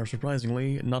war, we are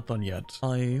surprisingly not done yet.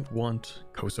 I want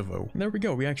Kosovo. And there we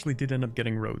go. We actually did end up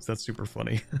getting roads. That's super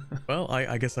funny. Well,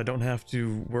 I guess I don't have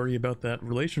to worry about that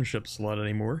relationship slot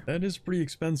anymore. That is pretty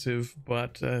expensive,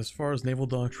 but as far as naval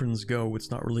doctrines go,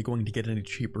 it's not really going to get any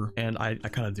cheaper. And I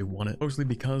kind of do want it. Mostly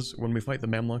because when we fight the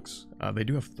Mamluks, they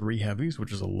do have 3 heavies,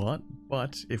 which is a lot.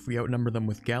 But if we outnumber them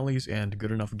with galleys and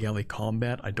good enough galley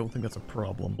combat, I don't think that's a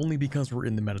problem. Only because we're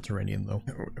in the Mediterranean, though.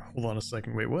 Hold on a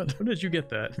second. Wait, what? How did you get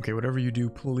that? Okay, whatever you do,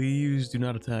 please do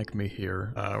not attack me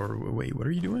here. Or wait, what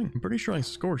are you doing? I'm pretty sure I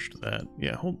scorched that.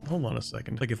 Yeah, hold on a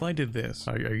second. Like, if I did this,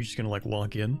 are you just gonna, like,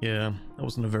 lock in? Yeah, that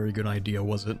wasn't a very good idea,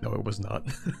 was it? No, it was not.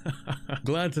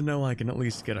 Glad to know I can at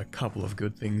least get a couple of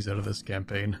good things out of this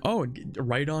campaign. Oh,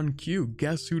 right on cue.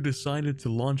 Guess who decided to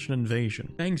launch an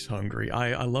invasion? Thanks, Hungary.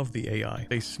 I love the AI.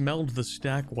 They smelled the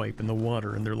stack wipe in the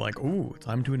water, and they're like, ooh,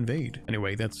 time to invade.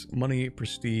 Anyway, that's money,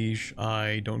 prestige.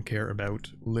 I don't care about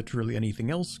literally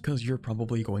anything else, because you're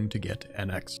probably going to get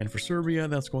annexed. And for Serbia,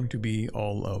 that's going to be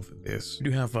all of this. We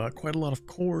do have quite a lot of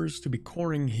cores to be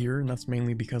coring here, and that's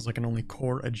mainly because I can only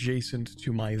core adjacent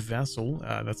to my vassal.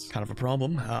 That's kind of a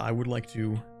problem. I would like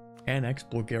to annex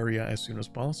Bulgaria as soon as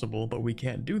possible, but we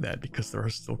can't do that because there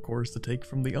are still cores to take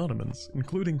from the Ottomans,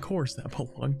 including cores that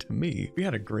belong to me. We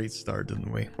had a great start,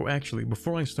 didn't we? Oh, actually,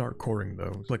 before I start coring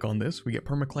though, click on this, we get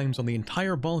permaclaims on the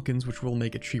entire Balkans, which will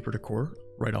make it cheaper to core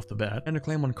right off the bat, and a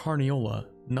claim on Carniola.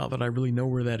 Not that I really know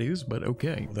where that is, but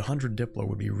okay. The 100 Diplo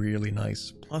would be really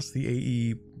nice. Plus the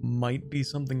AE might be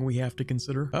something we have to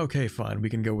consider. Okay, fine,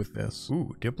 we can go with this.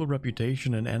 Ooh, Diplo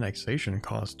reputation and annexation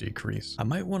cost decrease. I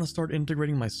might want to start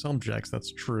integrating my subjects,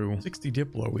 that's true. 60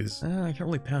 Diplo is, I can't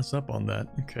really pass up on that.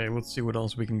 Okay, let's see what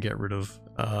else we can get rid of.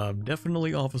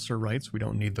 Definitely officer rights, we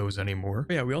don't need those anymore.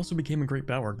 But yeah, we also became a great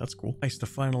power, that's cool. Nice to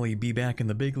finally be back in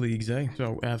the big leagues, eh?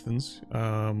 So, Athens,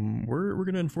 we're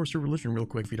gonna enforce your religion real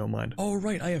quick if you don't mind. Oh,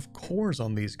 right, I have cores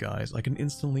on these guys. I can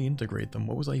instantly integrate them.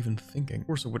 What was I even thinking? Of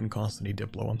course it wouldn't cost any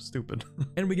Diplo, I'm stupid.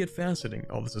 And we get faceting.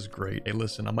 Oh, this is great. Hey,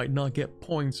 listen, I might not get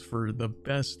points for the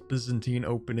best Byzantine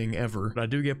opening ever, but I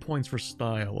do get points for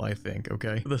style, I think,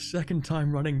 okay? For the second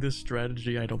time running this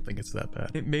strategy, I don't think it's that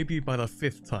bad. It maybe by the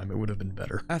 5th time it would have been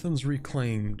better. Athens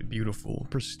reclaimed. Beautiful.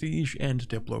 Prestige and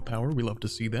Diplo power. We love to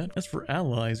see that. As for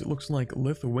allies, it looks like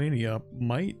Lithuania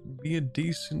might be a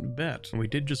decent bet. And we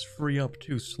did just free up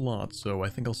 2 slots, so I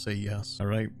think I'll say yes. All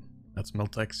right. That's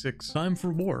Meltek 6. Time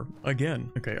for war.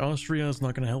 Again. Okay, Austria is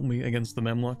not going to help me against the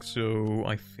Mamluks, so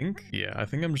I think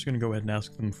I'm just going to go ahead and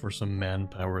ask them for some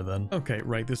manpower then. Okay,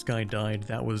 right, this guy died.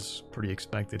 That was pretty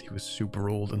expected. He was super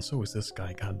old, and so is this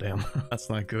guy, goddamn. That's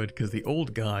not good, because the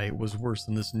old guy was worse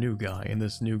than this new guy, and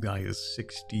this new guy is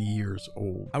 60 years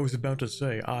old. I was about to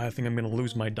say, I think I'm going to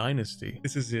lose my dynasty.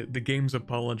 This is it. The game's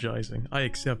apologizing. I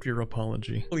accept your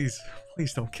apology. Please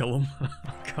don't kill him.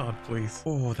 God, please.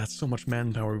 Oh, that's so much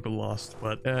manpower we lost,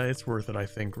 but it's worth it, I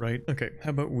think, right? Okay, how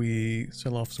about we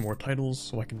sell off some more titles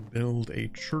so I can build a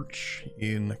church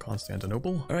in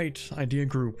Constantinople? All right, idea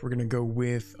group. We're gonna go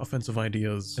with offensive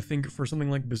ideas. I think for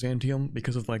something like Byzantium,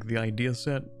 because of like the idea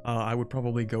set, I would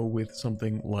probably go with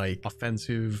something like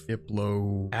offensive,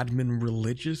 diplo, admin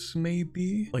religious,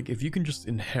 maybe? Like if you can just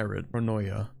inherit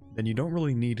paranoia, then you don't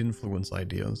really need influence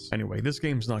ideas. Anyway, this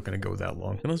game's not gonna go that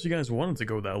long. Unless you guys want it to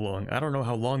go that long. I don't know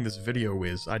how long this video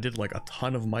is. I did like a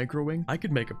ton of microing. I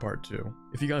could make a part 2.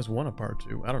 If you guys want a part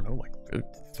 2, I don't know, like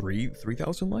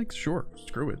 3,000 likes? Sure,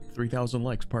 screw it. 3,000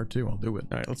 likes, part 2, I'll do it.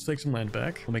 All right, let's take some land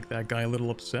back. We'll make that guy a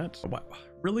little upset. Oh, wow.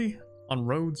 Really? On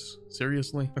roads?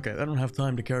 Seriously? Okay, I don't have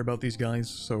time to care about these guys,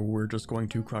 so we're just going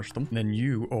to crush them. And then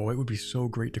you, oh, it would be so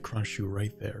great to crush you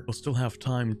right there. We'll still have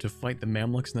time to fight the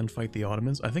Mamluks and then fight the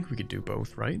Ottomans. I think we could do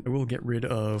both, right? I will get rid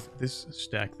of this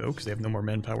stack though, because they have no more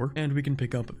manpower. And we can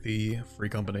pick up the Free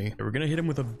Company. We're gonna hit them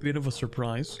with a bit of a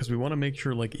surprise, because we want to make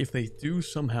sure, like, if they do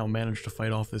somehow manage to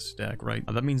fight off this stack, right?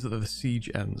 That means that the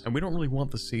siege ends. And we don't really want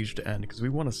the siege to end, because we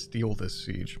want to steal this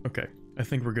siege. Okay. I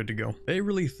think we're good to go. They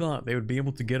really thought they would be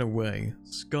able to get away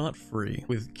scot-free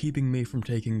with keeping me from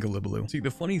taking Galibolu. See, the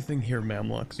funny thing here,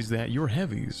 Mamluks, is that your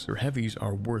heavies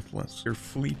are worthless. Your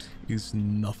fleet is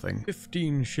nothing.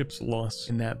 15 ships lost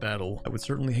in that battle. I would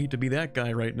certainly hate to be that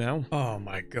guy right now. Oh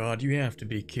my god, you have to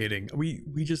be kidding. We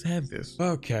just had this.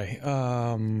 Okay,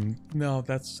 no,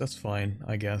 that's fine,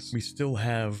 I guess. We still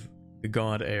have the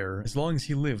god heir. As long as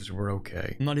he lives, we're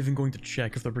okay. I'm not even going to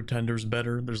check if the pretender's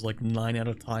better. There's like 9 out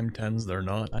of time 10s they're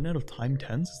not. 9 out of time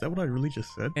 10s? Is that what I really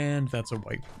just said? And that's a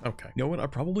wipe. Okay. You know what? I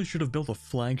probably should have built a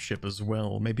flagship as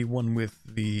well. Maybe one with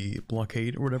the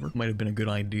blockade or whatever. Might have been a good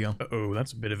idea. Uh-oh,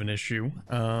 that's a bit of an issue.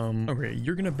 Okay,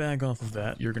 you're gonna bag off of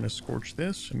that. You're gonna scorch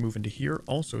this and move into here.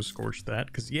 Also scorch that,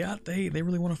 because yeah, they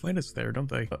really want to fight us there, don't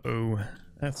they? Uh-oh.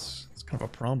 That's kind of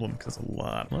a problem because it's a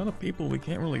lot of people we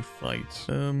can't really fight.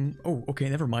 Oh, okay,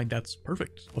 never mind. That's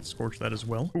perfect. Let's scorch that as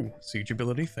well. Ooh, siege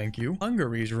ability. Thank you.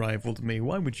 Hungary's rivaled me.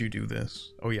 Why would you do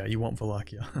this? Oh yeah, you want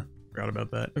Wallachia. Forgot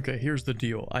about that. Okay, here's the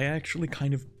deal. I actually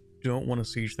kind of don't want to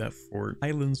siege that fort.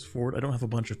 Islands fort, I don't have a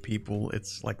bunch of people.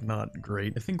 It's like not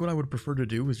great. I think what I would prefer to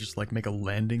do is just like make a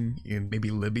landing in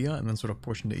maybe Libya and then sort of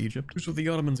push into Egypt. So the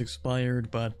Ottomans expired,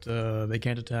 but they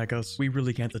can't attack us. We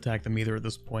really can't attack them either at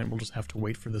this point. We'll just have to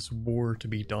wait for this war to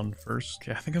be done first.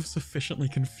 Okay, I think I've sufficiently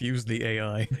confused the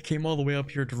AI. I came all the way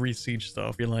up here to re-siege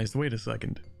stuff. Realized, wait a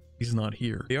second. He's not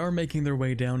here. They are making their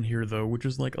way down here though, which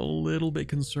is like a little bit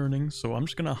concerning. So I'm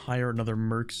just gonna hire another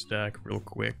merc stack real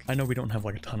quick. I know we don't have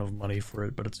like a ton of money for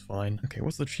it, but it's fine. Okay,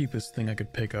 what's the cheapest thing I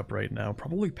could pick up right now?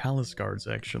 Probably palace guards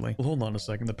actually. Well, hold on a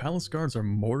second. The palace guards are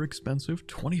more expensive,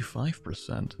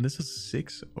 25%. This is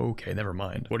 6. Okay, never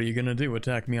mind. What are you gonna do?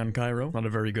 Attack me on Cairo? Not a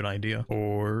very good idea.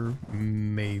 Or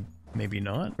maybe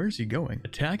not. Where's he going?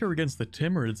 Attacker against the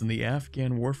Timurids in the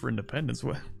Afghan War for Independence.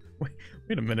 What?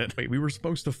 Wait a minute. Wait, we were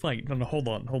supposed to fight. No, hold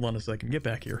on a second. Get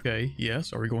back here. Okay,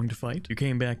 yes. Are we going to fight? You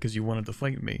came back because you wanted to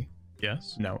fight me.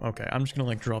 Yes? No. Okay, I'm just gonna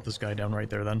like drop this guy down right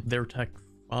there then. Their tech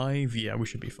 5. Yeah, we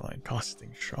should be fine.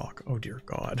 Costing shock. Oh dear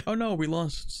god. Oh no, we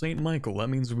lost St. Michael. That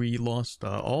means we lost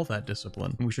all that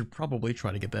discipline. We should probably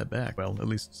try to get that back. Well, at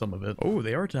least some of it. Oh,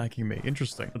 they are attacking me.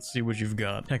 Interesting. Let's see what you've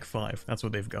got. Tech 5. That's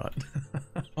what they've got.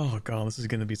 Oh god, this is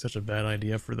going to be such a bad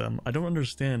idea for them. I don't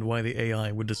understand why the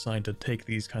AI would decide to take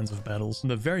these kinds of battles. From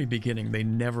the very beginning, they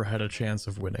never had a chance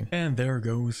of winning. And there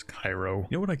goes Cairo.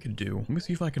 You know what I could do? Let me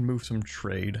see if I can move some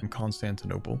trade from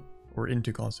Constantinople. Or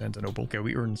into Constantinople. Okay,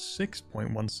 we earn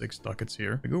 6.16 ducats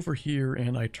here. I go over here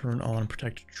and I turn on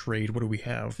protect trade. What do we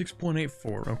have?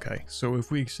 6.84. Okay, so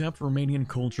if we accept Romanian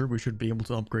culture, we should be able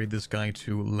to upgrade this guy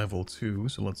to level 2.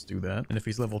 So let's do that. And if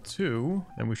he's level 2,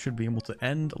 then we should be able to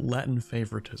end Latin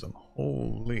favoritism.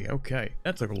 Holy, okay.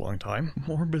 That took a long time.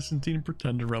 More Byzantine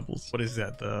pretender rebels. What is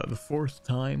that? The 4th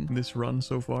time this run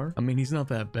so far? I mean, he's not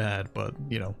that bad, but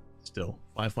you know, still.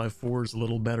 554 is a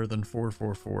little better than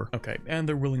 444. Okay, and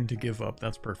they're willing to give up.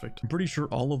 That's perfect. I'm pretty sure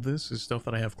all of this is stuff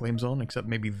that I have claims on, except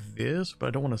maybe this, but I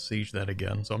don't want to siege that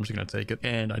again, so I'm just gonna take it.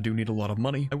 And I do need a lot of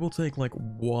money. I will take like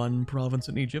 1 province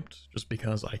in Egypt, just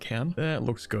because I can. That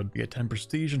looks good. We get 10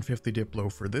 prestige and 50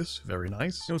 diplo for this. Very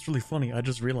nice. You know, it's really funny. I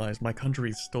just realized my country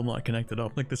is still not connected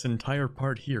up. Like this entire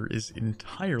part here is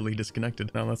entirely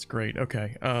disconnected. Now that's great.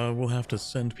 Okay, we'll have to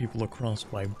send people across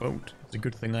by boat. It's a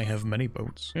good thing I have many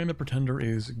boats. And the pretender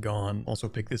is gone. Also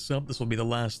pick this up. This will be the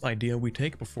last idea we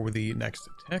take before the next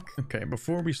tech. Okay,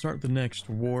 before we start the next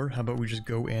war, how about we just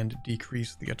go and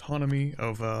decrease the autonomy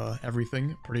of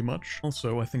everything, pretty much.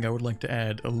 Also, I think I would like to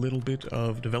add a little bit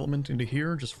of development into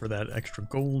here, just for that extra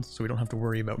gold, so we don't have to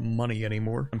worry about money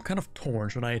anymore. I'm kind of torn.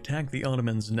 Should I attack the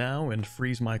Ottomans now and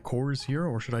freeze my cores here,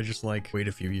 or should I just, like, wait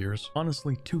a few years?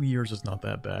 Honestly, 2 years is not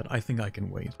that bad. I think I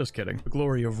can wait. Just kidding. The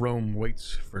glory of Rome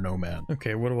waits for no man.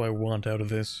 Okay, what do I want out of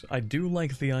this? I do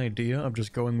like the idea of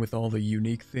just going with all the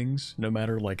unique things, no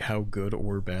matter like how good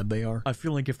or bad they are. I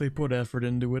feel like if they put effort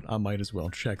into it, I might as well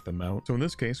check them out. So in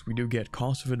this case, we do get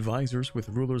cost of advisors with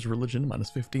ruler's religion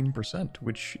minus 15%,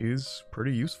 which is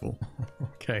pretty useful.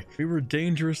 Okay, we were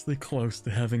dangerously close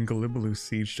to having Gallipolis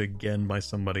sieged again by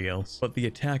somebody else, but the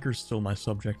attacker's still my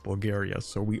subject Bulgaria,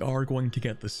 so we are going to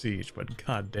get the siege, but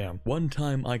goddamn, 1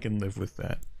 time I can live with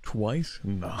that. Twice?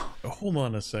 No. Hold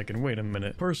on a second, wait a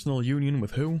minute. Personal union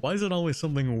with who? Why is it always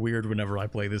something weird whenever I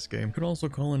play this game? Could also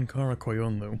call in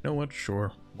Karakoyunlu. You know what?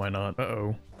 Sure. Why not?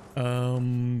 Uh-oh.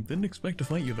 Didn't expect to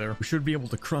fight you there. We should be able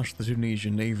to crush the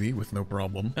Tunisian Navy with no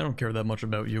problem. I don't care that much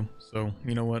about you, so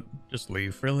you know what? Just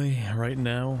leave. Really? Right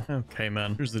now? Okay,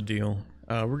 man. Here's the deal.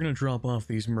 We're gonna drop off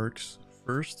these mercs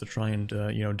first to try and,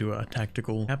 you know, do a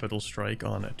tactical capital strike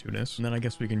on Tunis, and then I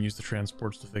guess we can use the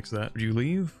transports to fix that. Would you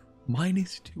leave?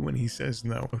 -2 when he says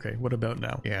no. Okay, what about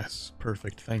now? Yes,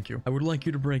 perfect, thank you. I would like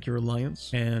you to break your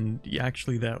alliance, and yeah,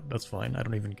 actually that's fine, I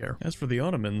don't even care. As for the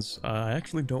Ottomans, I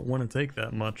actually don't want to take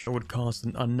that much. It would cost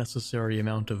an unnecessary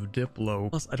amount of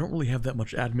diplo. Plus, I don't really have that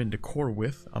much admin to core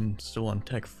with. I'm still on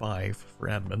tech 5 for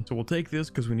admin. So we'll take this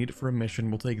because we need it for a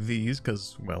mission. We'll take these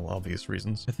because, well, obvious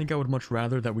reasons. I think I would much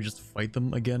rather that we just fight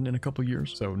them again in a couple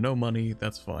years. So no money,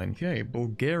 that's fine. Okay,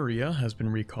 Bulgaria has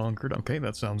been reconquered. Okay,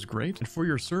 that sounds great. And for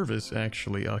your service,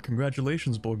 actually,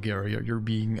 congratulations Bulgaria, you're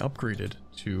being upgraded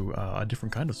to a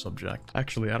different kind of subject.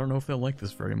 Actually, I don't know if they'll like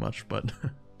this very much, but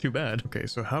too bad. Okay,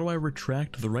 so how do I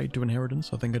retract the right to inheritance?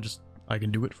 I think I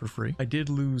can do it for free. I did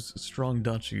lose strong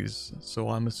duchies, so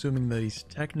I'm assuming that he's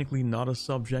technically not a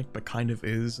subject, but kind of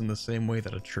is in the same way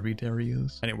that a tributary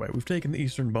is. Anyway, we've taken the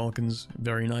Eastern Balkans.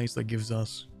 Very nice. That gives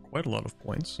us quite a lot of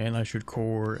points. And I should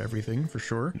core everything for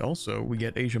sure. And also, we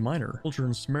get Asia Minor. Culture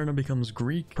in Smyrna becomes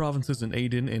Greek. Provinces in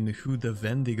Aden and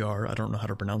Hudavendigar, I don't know how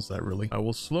to pronounce that really, I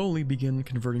will slowly begin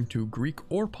converting to Greek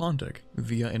or Pontic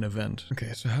via an event.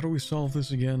 Okay, so how do we solve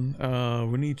this again?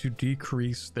 We need to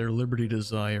decrease their liberty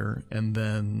desire, and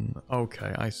then,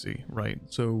 okay, I see, right.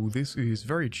 So this is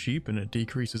very cheap and it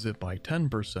decreases it by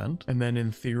 10%. And then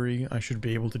in theory, I should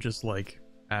be able to just like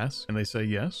ask and they say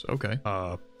yes. Okay.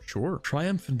 Sure.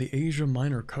 Triumph in the Asia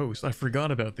Minor coast. I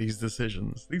forgot about these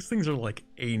decisions. These things are like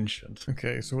ancient.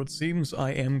 Okay, so it seems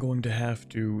I am going to have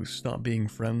to stop being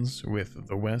friends with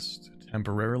the West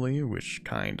temporarily, which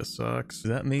kinda sucks.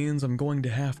 That means I'm going to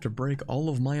have to break all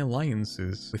of my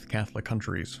alliances with Catholic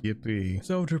countries. Yippee.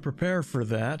 So to prepare for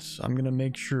that, I'm gonna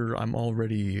make sure I'm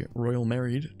already royal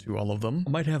married to all of them. I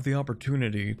might have the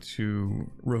opportunity to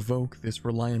revoke this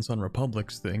reliance on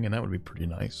republics thing, and that would be pretty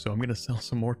nice. So I'm gonna sell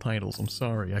some more titles. I'm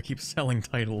sorry, I keep selling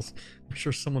titles. I'm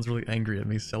sure someone's really angry at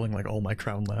me selling like all my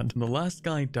crown land. When the last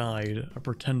guy died, a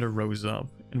pretender rose up,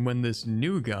 and when this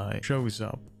new guy shows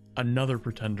up, another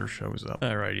pretender shows up.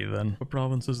 Alrighty then. What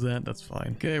province is that? That's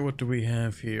fine. Okay, what do we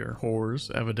have here?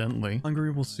 Whores, evidently. Hungary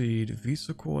will cede.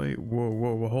 Visokoi.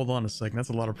 Whoa, hold on a second. That's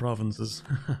a lot of provinces.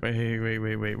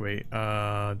 wait.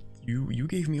 You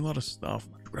gave me a lot of stuff.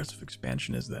 Progressive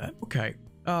expansion is that? Okay.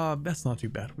 That's not too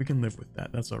bad. We can live with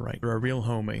that. That's alright. They're a real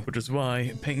homie, which is why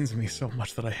it pains me so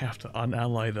much that I have to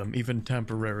unally them, even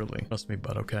temporarily. Trust me,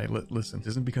 bud, okay? Listen, this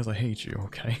isn't because I hate you,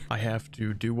 okay? I have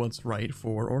to do what's right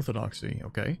for orthodoxy,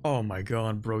 okay? Oh my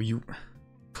god, bro, you...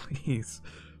 Please.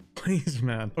 Please,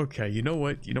 man. Okay, you know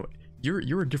what?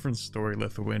 You're a different story,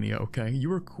 Lithuania, okay?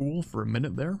 You were cool for a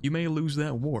minute there. You may lose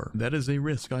that war. That is a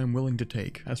risk I am willing to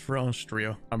take. As for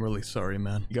Austria, I'm really sorry,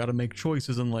 man. You gotta make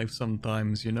choices in life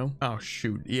sometimes, you know? Oh,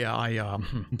 shoot. Yeah, I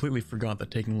completely forgot that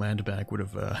taking land back would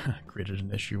have created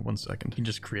an issue. 1 second. You can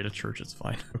just create a church, it's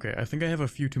fine. Okay, I think I have a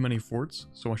few too many forts,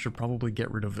 so I should probably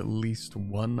get rid of at least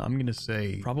one. I'm gonna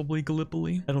say probably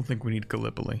Gallipoli. I don't think we need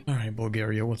Gallipoli. Alright,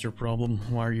 Bulgaria, what's your problem?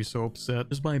 Why are you so upset?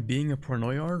 Just by being a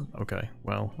Pronoyar? Okay,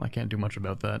 well, I can't do much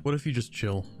about that. What if you just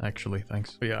chill? Actually,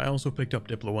 thanks. But yeah, I also picked up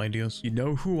Diplo ideas. You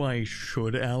know who I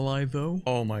should ally though?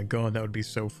 Oh my god, that would be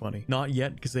so funny. Not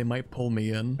yet, because they might pull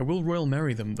me in. I will royal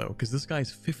marry them though, because this guy's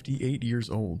 58 years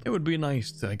old. It would be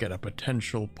nice to get a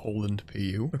potential Poland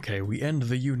PU. Okay, we end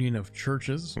the union of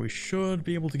churches. We should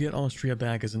be able to get Austria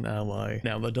back as an ally.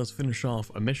 Now, that does finish off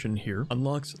a mission here.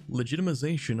 Unlocks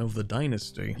legitimization of the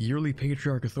dynasty. Yearly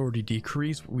patriarch authority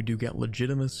decrease, but we do get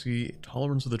legitimacy,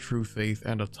 tolerance of the true faith,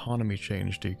 and autonomy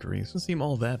change decrease. Doesn't seem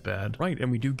all that bad. Right, and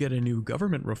we do get a new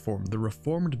government reform, the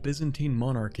Reformed Byzantine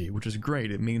monarchy, which is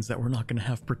great. It means that we're not going to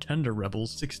have pretender rebels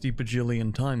 60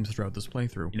 bajillion times throughout this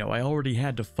playthrough. You know, I already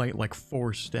had to fight like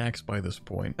 4 stacks by this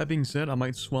point. That being said, I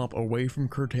might swap away from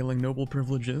curtailing noble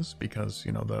privileges because,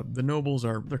 you know, the nobles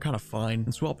they're kind of fine,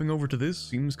 and swapping over to this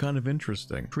seems kind of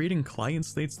interesting. Creating client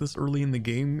states this early in the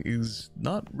game is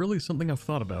not really something I've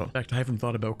thought about. In fact, I haven't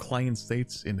thought about client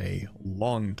states in a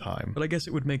long time, but I guess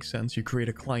it would make sense. You create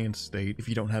a client state if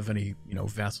you don't have any, you know,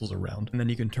 vassals around, and then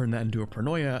you can turn that into a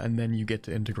Pronoia, and then you get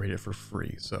to integrate it for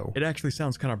free. So it actually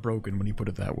sounds kind of broken when you put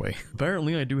it that way.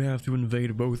 Apparently, I do have to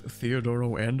invade both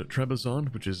Theodoro and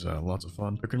Trebizond, which is lots of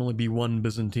fun. There can only be one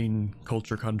Byzantine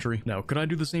culture country. Now, could I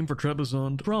do the same for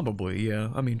Trebizond? Probably, yeah.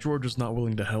 I mean, George is not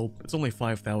willing to help. It's only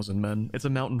 5,000 men. It's a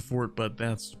mountain fort, but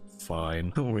that's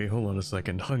fine. Oh wait, hold on a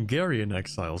second. Hungarian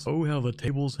exiles. Oh, how the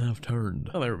tables have turned.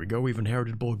 Oh, there we go. We've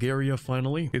inherited Bulgaria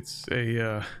finally. It's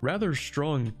a rather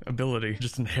strong ability.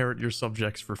 Just inherit your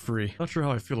subjects for free. Not sure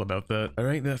how I feel about that.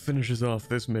 Alright, that finishes off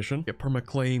this mission. Get perma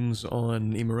claims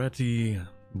on Imereti.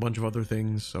 A bunch of other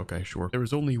things. Okay, sure. There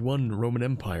is only one Roman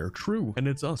Empire. True. And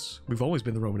it's us. We've always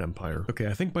been the Roman Empire. Okay,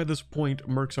 I think by this point,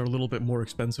 mercs are a little bit more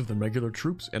expensive than regular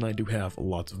troops, and I do have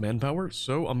lots of manpower,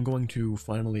 so I'm going to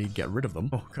finally get rid of them.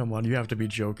 Oh, come on, you have to be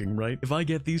joking, right? If I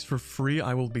get these for free,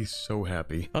 I will be so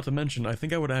happy. Not to mention, I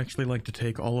think I would actually like to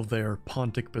take all of their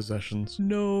Pontic possessions.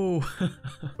 No!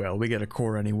 Well, we get a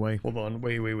core anyway. Hold on,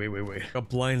 wait. Got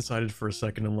blindsided for a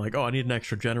second and like, oh, I need an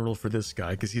extra general for this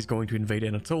guy, because he's going to invade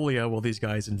Anatolia while these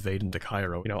guys invade into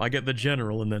Cairo. You know, I get the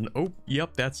general and then, oh,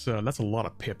 yep, that's a lot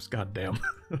of pips, goddamn.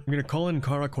 I'm gonna call in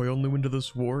Karakoyunlu into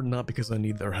this war, not because I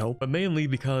need their help, but mainly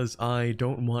because I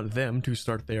don't want them to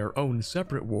start their own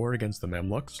separate war against the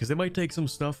Mamluks, because they might take some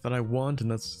stuff that I want, and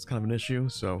that's kind of an issue,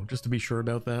 so just to be sure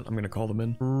about that, I'm gonna call them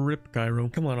in. Rip Cairo.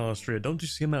 Come on, Austria, don't you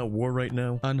see I'm at war right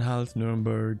now? Anhalt,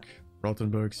 Nuremberg.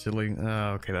 Rothenburg, silly.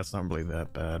 Okay, that's not really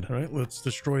that bad. All right, let's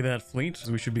destroy that fleet.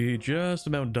 We should be just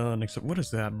about done, except what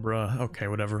is that, bruh? Okay,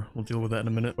 whatever. We'll deal with that in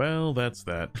a minute. Well, that's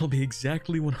that. It'll be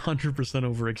exactly 100%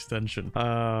 overextension.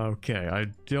 Okay, I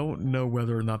don't know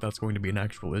whether or not that's going to be an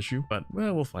actual issue, but,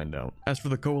 well, we'll find out. As for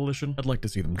the coalition, I'd like to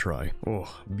see them try.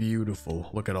 Oh, beautiful.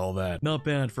 Look at all that. Not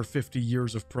bad for 50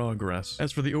 years of progress.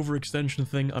 As for the overextension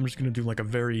thing, I'm just gonna do like a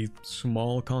very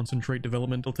small concentrate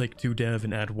development. It'll take 2 dev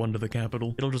and add 1 to the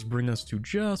capital. It'll just bring us to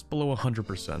just below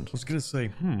 100%. I was gonna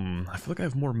say, I feel like I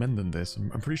have more men than this.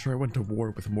 I'm pretty sure I went to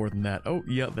war with more than that. Oh,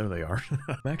 yeah, there they are.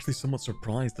 I'm actually somewhat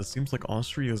surprised. It seems like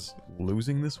Austria's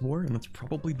losing this war, and that's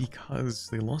probably because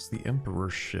they lost the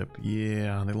emperorship.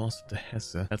 Yeah, they lost it to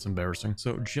Hesse. That's embarrassing.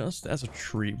 So just as a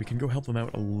treat, we can go help them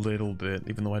out a little bit,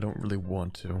 even though I don't really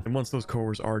want to. And once those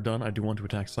cores are done, I do want to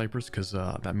attack Cyprus, because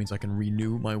that means I can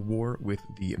renew my war with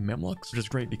the Memluks, which is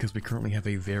great because we currently have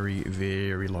a very,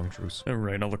 very long truce.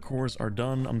 Alright, all the cores are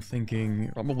done. I'm thinking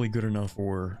probably good enough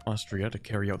for Austria to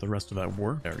carry out the rest of that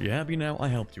war. There, you happy now? I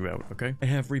helped you out, okay? I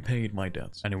have repaid my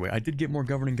debts. Anyway, I did get more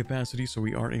governing capacity, so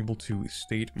we are able to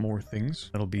state more things.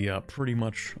 That'll be pretty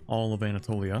much all of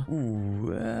Anatolia. Ooh,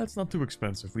 that's not too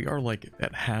expensive. We are like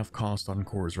at half cost on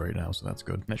cores right now, so that's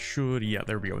good. That should, yeah,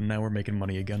 there we go. Now we're making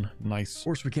money again. Nice. Of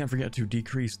course, we can't forget to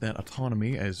decrease that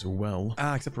autonomy as well.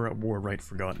 Except we're at war, right?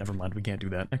 Forgot. Never mind. We can't do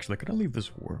that. Actually, could I leave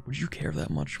this war? Would you care that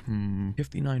much?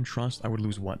 59 trust. I would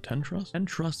lose what? 10 trust? 10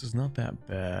 trust is not that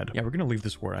bad. Yeah, we're gonna leave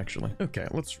this war, actually. Okay,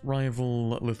 let's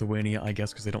rival Lithuania, I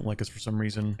guess, because they don't like us for some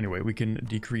reason. Anyway, we can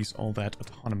decrease all that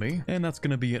autonomy, and that's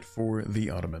gonna be it for the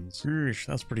Ottomans. Eesh,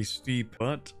 that's pretty steep,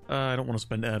 but I don't want to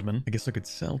spend admin. I guess I could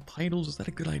sell titles. Is that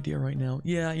a good idea right now?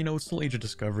 Yeah, you know, it's still Age of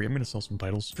Discovery. I'm gonna sell some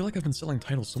titles. I feel like I've been selling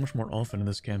titles so much more often in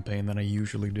this campaign than I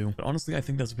usually do. But honestly, I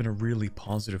think that's been a really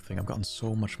positive thing. I've gotten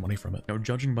so much money from it. You know,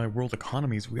 judging by world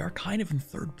economies, we are kind of in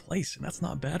 3rd place, and that's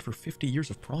not bad for 50 years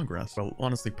of progress. Well,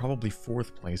 honestly, probably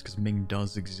 4th place, because Ming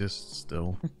does exist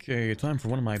still. Okay, time for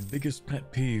one of my biggest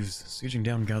pet peeves, sieging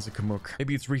down Gazikamuk.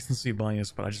 Maybe it's recency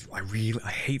bias, but I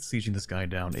hate sieging this guy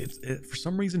down. For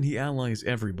some reason, he allies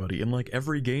everybody. In like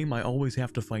every game, I always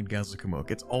have to fight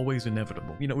Gazikamuk. It's always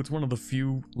inevitable. You know, it's one of the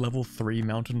few level 3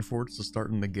 mountain forts to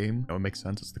start in the game. Oh, it makes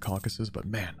sense, it's the Caucasus, but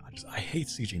man, I hate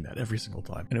sieging that every single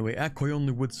time. Anyway,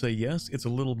 Akkoyonlu would say yes, it's a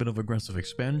little bit of aggressive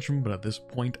expansion, but at this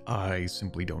point, I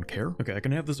simply don't care. Okay, I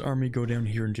can have this army go down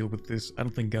here and deal with this. I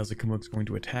don't think Gazikamuk's going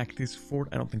to attack this fort.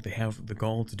 I don't think they have the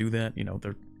gall to do that. You know,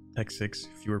 they're Tech 6,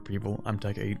 fewer people. I'm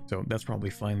Tech 8, so that's probably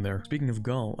fine there. Speaking of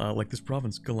Gaul, like this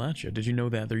province, Galatia, did you know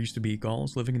that there used to be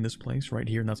Gauls living in this place right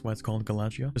here, and that's why it's called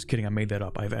Galatia? Just kidding, I made that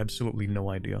up. I have absolutely no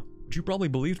idea. But you probably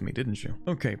believed me, didn't you?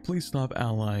 Okay, please stop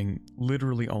allying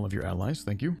literally all of your allies,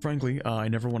 thank you. Frankly, I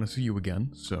never want to see you again,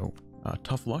 so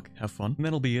tough luck, have fun. And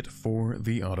that'll be it for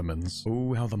the Ottomans.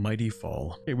 Oh, how the mighty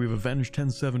fall. Okay, we've avenged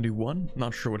 1071.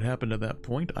 Not sure what happened at that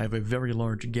point. I have a very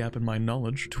large gap in my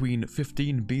knowledge between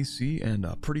 15 BC and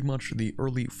pretty much the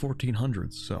early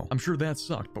 1400s, so I'm sure that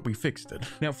sucked, but we fixed it.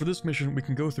 Now, for this mission, we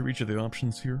can go through each of the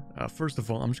options here. First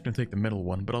of all, I'm just going to take the middle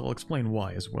one, but I'll explain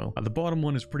why as well. The bottom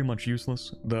one is pretty much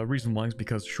useless. The reason why is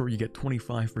because, sure, you get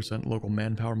 25% local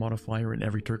manpower modifier in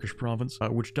every Turkish province,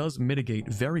 which does mitigate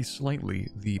very slightly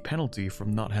the penalty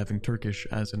from not having Turkish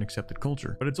as an accepted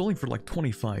culture, but it's only for like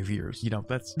 25 years. You know,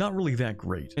 that's not really that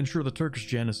great. And sure, the Turkish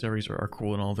Janissaries are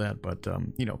cool and all that, but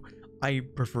you know, I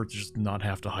prefer to just not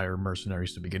have to hire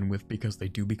mercenaries to begin with because they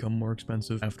do become more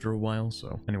expensive after a while.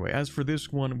 So anyway, as for this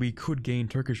one, we could gain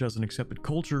Turkish as an accepted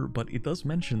culture, but it does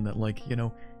mention that, like, you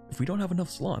know, if we don't have enough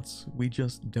slots, we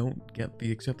just don't get the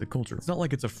accepted culture. It's not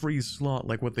like it's a free slot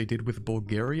like what they did with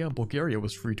Bulgaria. Bulgaria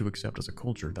was free to accept as a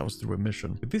culture. That was through a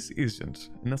mission. But this isn't,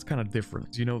 and that's kind of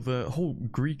different. You know, the whole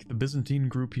Greek, the Byzantine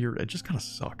group here, it just kind of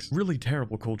sucks. Really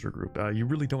terrible culture group. You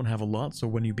really don't have a lot, so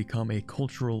when you become a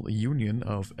cultural union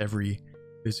of every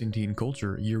Byzantine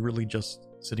culture, you're really just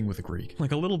sitting with a Greek.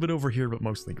 Like a little bit over here, but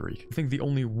mostly Greek. I think the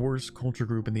only worst culture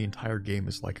group in the entire game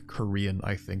is like Korean,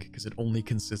 I think, because it only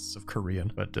consists of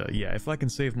Korean. But yeah, if I can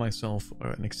save myself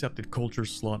an accepted culture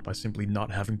slot by simply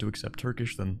not having to accept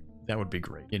Turkish, then that would be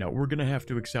great. You know, we're gonna have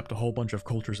to accept a whole bunch of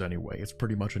cultures anyway. It's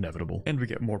pretty much inevitable. And we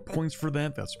get more points for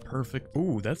that. That's perfect.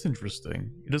 Ooh, that's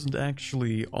interesting. It doesn't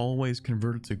actually always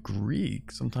convert it to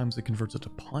Greek. Sometimes it converts it to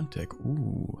Pontic.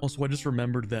 Ooh. Also, I just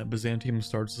remembered that Byzantium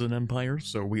starts as an empire,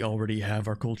 so we already have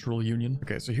our cultural union.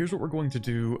 Okay, so here's what we're going to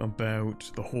do about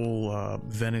the whole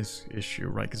Venice issue,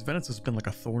 right? Because Venice has been like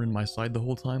a thorn in my side the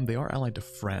whole time. They are allied to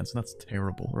France, and that's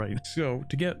terrible, right? So,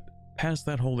 to get past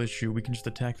that whole issue, we can just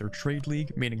attack their trade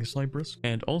league, meaning Cyprus,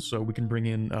 and also we can bring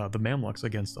in the Mamluks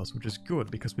against us, which is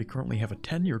good because we currently have a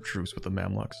 10-year truce with the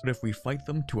Mamluks. But if we fight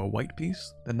them to a white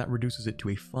peace, then that reduces it to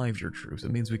a 5-year truce.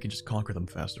 It means we can just conquer them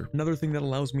faster. Another thing that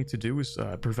allows me to do is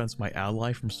prevents my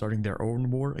ally from starting their own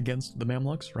war against the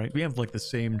Mamluks, right? We have like the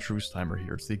same truce timer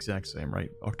here. It's the exact same, right?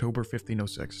 October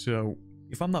 1506. So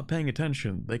if I'm not paying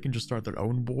attention, they can just start their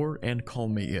own war and call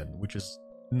me in, which is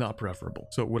not preferable.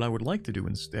 So what I would like to do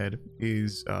instead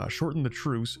is shorten the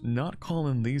truce, not call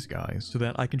in these guys, so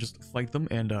that I can just fight them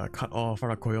and cut off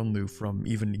Karakoyunlu from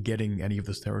even getting any of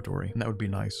this territory, and that would be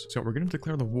nice. So we're going to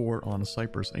declare the war on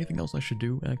Cyprus. Anything else I should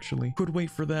do, actually? Could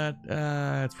wait for that.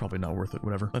 It's probably not worth it,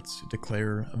 whatever. Let's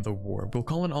declare the war. We'll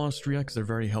call in Austria, because they're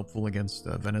very helpful against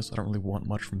Venice. I don't really want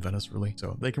much from Venice, really.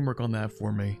 So they can work on that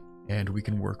for me, and we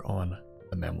can work on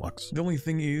the Mamluks. The only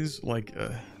thing is, like,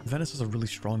 Venice has a really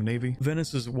strong navy.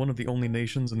 Venice is one of the only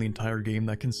nations in the entire game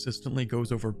that consistently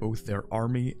goes over both their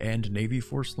army and navy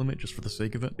force limit just for the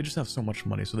sake of it. They just have so much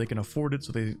money, so they can afford it,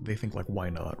 so they think, like, why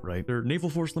not, right? Their naval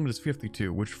force limit is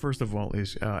 52, which, first of all,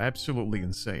 is absolutely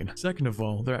insane. Second of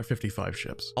all, they're at 55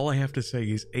 ships. All I have to say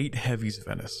is 8 heavies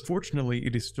Venice. Fortunately,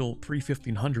 it is still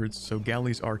pre-1500s, so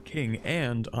galleys are king,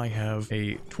 and I have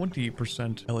a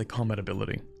 20% LA combat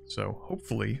ability. So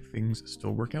hopefully things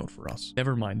still work out for us.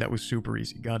 Never mind, that was super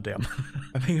easy. Goddamn.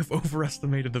 I may have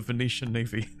overestimated the Venetian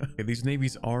navy. Okay, these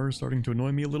navies are starting to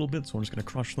annoy me a little bit, so I'm just gonna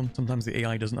crush them. Sometimes the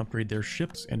AI doesn't upgrade their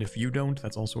ships, and if you don't,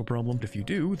 that's also a problem. But if you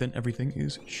do, then everything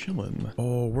is chillin'.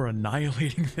 Oh, we're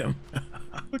annihilating them.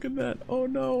 Look at that. Oh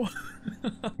no.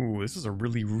 Ooh, this is a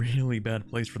really, really bad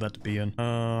place for that to be in.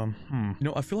 You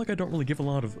know, I feel like I don't really give a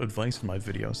lot of advice in my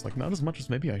videos. Like, not as much as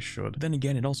maybe I should. But then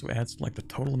again, it also adds to, like, the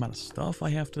total amount of stuff I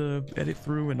have to edit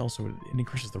through, and also it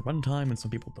increases the runtime, and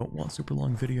some people don't want super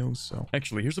long videos. So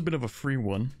actually, here's a bit of a free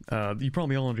one. You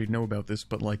probably already know about this,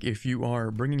 but like, if you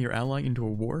are bringing your ally into a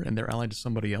war and they're allied to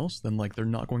somebody else, then like, they're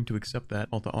not going to accept that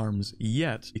call to arms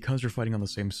yet, because you're fighting on the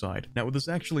same side. Now what this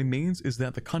actually means is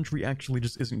that the country actually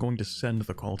just isn't going to send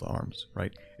the call to arms,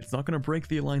 right? It's not going to break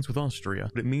the alliance with Austria.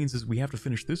 What it means is we have to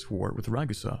finish this war with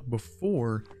Ragusa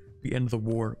before we end the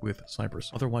war with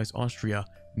Cyprus. Otherwise, Austria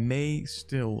may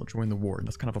still join the war, and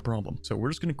that's kind of a problem. So we're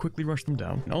just going to quickly rush them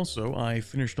down. And also, I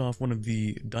finished off one of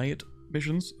the diet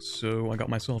missions, so I got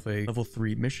myself a level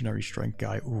 3 missionary strength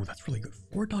guy. Ooh, that's really good.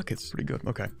 4 ducats. Pretty good.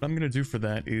 Okay. What I'm going to do for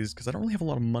that is, because I don't really have a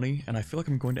lot of money, and I feel like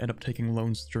I'm going to end up taking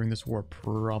loans during this war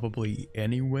probably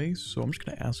anyway, so I'm just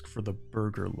going to ask for the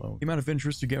burger loan. The amount of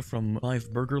interest you get from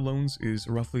 5 burger loans is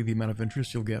roughly the amount of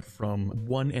interest you'll get from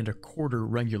 1 1/4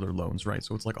 regular loans, right?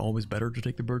 So it's like always better to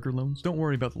take the burger loans. Don't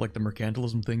worry about like the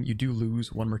mercantilism thing. You do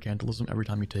lose 1 mercantilism every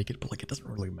time you take it, but like it doesn't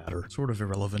really matter. Sort of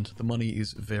irrelevant. The money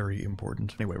is very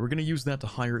important. Anyway, we're going to use that to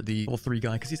hire the level 3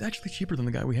 guy, because he's actually cheaper than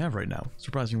the guy we have right now,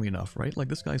 surprisingly enough, right? Like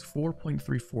this guy's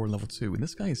 4.34 level 2, and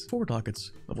this guy's 4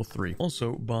 ducats level 3.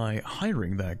 Also, by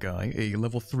hiring that guy, a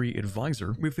level 3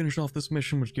 advisor, we finished off this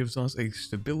mission, which gives us a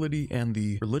stability, and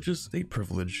the religious state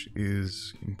privilege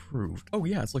is improved. Oh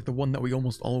yeah, it's like the one that we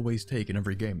almost always take in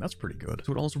every game. That's pretty good.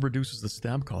 So it also reduces the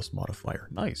stab cost modifier.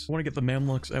 Nice. I want to get the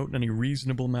Mamluks out in any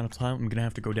reasonable amount of time. I'm gonna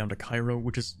have to go down to Cairo,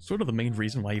 which is sort of the main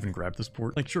reason why I even grabbed this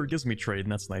port. Like, sure, it gives me trade,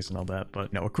 and that's nice and all that,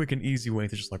 but no, a quick and easy way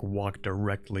to just like walk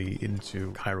directly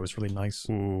into Cairo is really nice.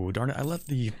 Ooh, darn it, I let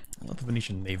the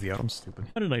Venetian navy out. I'm stupid.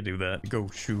 How did I do that? Go,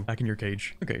 shoo, back in your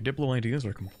cage. Okay, Diplo ideas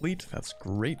are complete. That's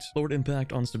great. Lowered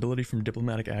impact on stability from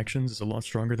diplomatic actions is a lot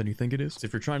stronger than you think it is. So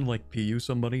if you're trying to like PU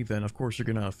somebody, then of course you're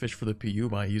gonna fish for the PU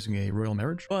by using a royal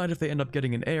marriage. But if they end up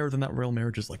getting an heir, then that royal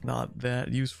marriage is like not that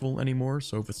useful anymore.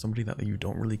 So if it's somebody that you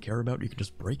don't really care about, you can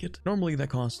just break it. Normally that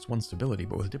costs 1 stability,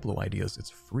 but with Diplo ideas, it's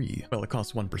free. Well, it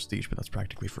costs 1 prestige, but that's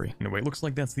practically free. Anyway, it looks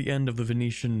like that's the end of the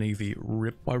Venetian navy.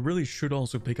 RIP. I really should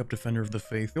also pick up Defender of the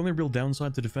Faith. The only real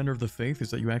downside to Defender of the Faith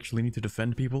is that you actually need to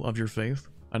defend people of your faith.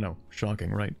 I know,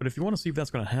 shocking, right? But if you want to see if that's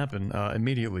going to happen,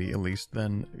 immediately at least,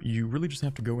 then you really just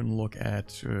have to go and look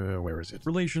at, where is it?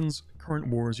 Relations, current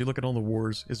wars, you look at all the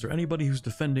wars. Is there anybody who's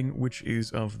defending which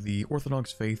is of the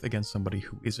Orthodox faith against somebody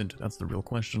who isn't? That's the real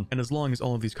question. And as long as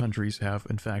all of these countries have,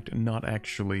 in fact, not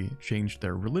actually changed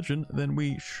their religion, then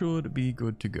we should be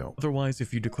good to go. Otherwise,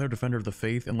 if you declare Defender of the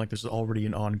Faith and like there's already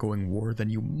an ongoing war, then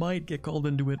you might get called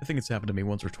into it. I think it's happened to me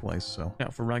once or twice, so. Now,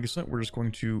 for Ragusa, we're just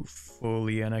going to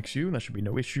fully annex you. That should be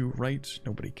no issue, right?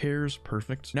 Nobody cares.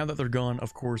 Perfect. Now that they're gone,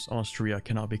 of course, Austria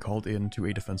cannot be called into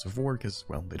a defensive war because,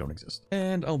 well, they don't exist.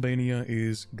 And Albania Albania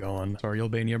is gone. Sorry,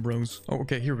 Albania bros. Oh,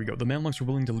 okay, here we go. The Mamluks are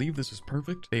willing to leave. This is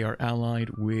perfect. They are allied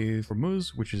with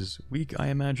Hormuz, which is weak, I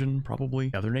imagine,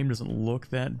 probably. Yeah, their name doesn't look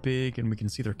that big, and we can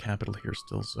see their capital here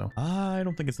still, so I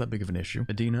don't think it's that big of an issue.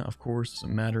 Medina, of course,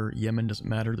 doesn't matter. Yemen doesn't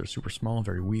matter. They're super small,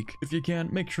 very weak. If you can,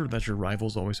 make sure that your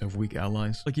rivals always have weak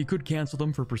allies. Like, you could cancel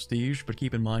them for prestige, but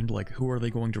keep in mind, like, who are they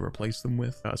going to replace them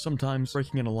with? Sometimes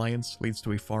breaking an alliance leads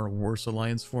to a far worse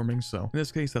alliance forming, so in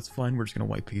this case, that's fine. We're just gonna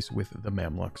wipe peace with the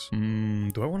Mamluks.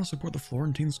 Do I want to support the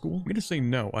Florentine school? I'm gonna say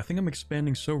no. I think I'm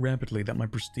expanding so rapidly that my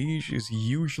prestige is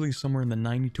usually somewhere in the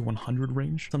 90 to 100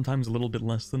 range, sometimes a little bit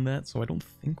less than that, so I don't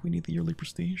think we need the yearly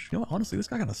prestige. You know what? Honestly, this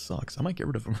guy kind of sucks. I might get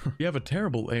rid of him. If you have a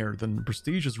terrible heir, then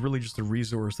prestige is really just a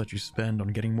resource that you spend on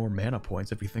getting more mana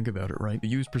points if you think about it, right? If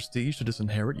you use prestige to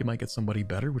disinherit, you might get somebody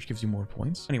better, which gives you more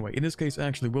points. Anyway, in this case,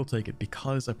 actually, we'll take it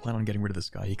because I plan on getting rid of this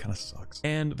guy. He kind of sucks.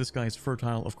 And this guy is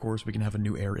fertile, of course. We can have a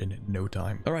new heir in no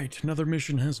time. All right, another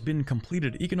mission has been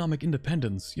completed. Economic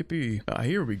independence. Yippee.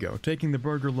 Here we go. Taking the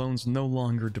burger loans no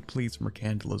longer depletes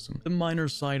mercantilism. The minor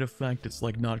side effect, it's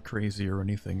like not crazy or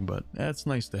anything, but that's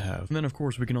nice to have. And then, of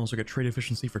course, we can also get trade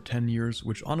efficiency for 10 years,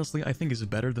 which honestly I think is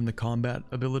better than the combat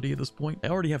ability at this point. I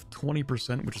already have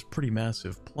 20%, which is pretty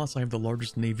massive. Plus, I have the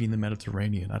largest navy in the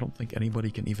Mediterranean. I don't think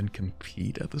anybody can even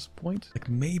compete at this point. Like,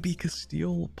 maybe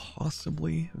Castile,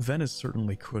 possibly. Venice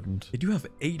certainly couldn't. They do have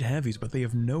 8 heavies, but they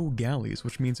have no galleys,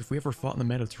 which means if we ever fought in the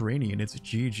Mediterranean, it's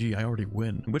GG, I already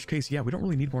win. In which case, yeah, we don't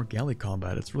really need more galley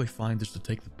combat. It's really fine just to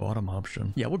take the bottom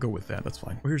option. Yeah, we'll go with that. That's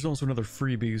fine. Well, here's also another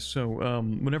freebie. So,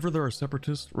 whenever there are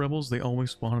separatist rebels, they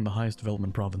always spawn in the highest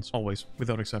development province. Always,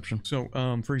 without exception. So,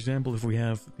 for example, if we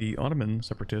have the Ottoman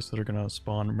separatists that are gonna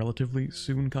spawn relatively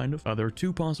soon, kind of, there are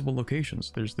 2 possible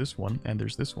locations. There's this one, and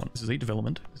there's this one. This is 8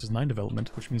 development. This is 9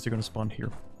 development, which means they're gonna spawn here.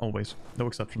 Always. No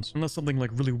exceptions. Unless something,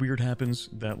 like, really weird happens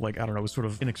that, like, I don't know, is sort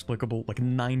of inexplicable. Like,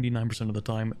 99% of the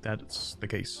time, that's the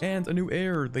case. And a new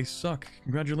heir. They suck.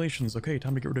 Congratulations. Okay,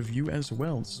 time to get rid of you as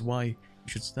well. This is why you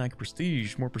should stack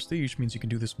prestige. More prestige means you can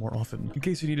do this more often. In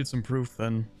case you needed some proof,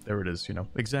 then there it is, you know.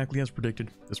 Exactly as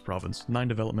predicted, this province. 9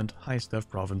 development, highest dev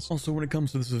province. Also, when it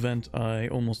comes to this event, I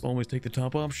almost always take the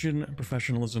top option.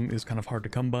 Professionalism is kind of hard to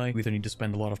come by. You either need to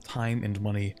spend a lot of time and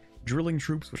money drilling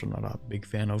troops, which I'm not a big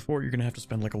fan of, or you're gonna have to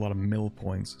spend like a lot of mill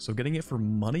points. So getting it for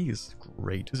money is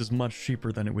great. This is much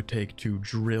cheaper than it would take to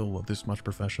drill this much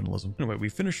professionalism. Anyway, we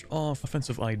finished off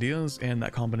offensive ideas, and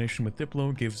that combination with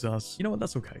Diplo gives us, you know what,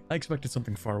 that's okay. I expected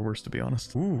something far worse, to be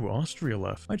honest. Ooh, Austria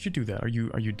left. Why'd you do that? Are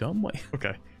you dumb? Why?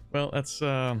 Okay. Well, that's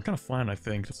kind of fine, I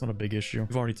think. That's not a big issue.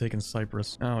 We've already taken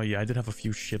Cyprus. Oh, yeah, I did have a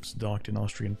few ships docked in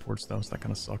Austrian ports, though, so that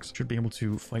kind of sucks. Should be able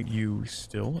to fight you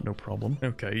still, no problem.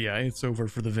 Okay, yeah, it's over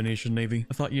for the Venetian Navy.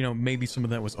 I thought, you know, maybe some of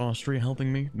that was Austria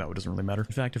helping me. No, it doesn't really matter.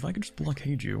 In fact, if I could just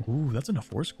blockade you... Ooh, that's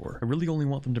enough war score. I really only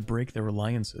want them to break their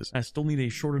alliances. I still need a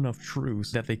short enough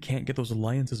truce that they can't get those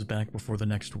alliances back before the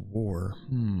next war.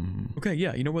 Okay,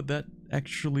 yeah, you know what? That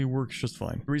actually works just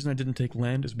fine. The reason I didn't take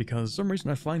land is because for some reason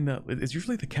I find that it's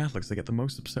usually the Catholics that get the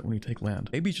most upset when you take land.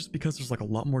 Maybe just because there's like a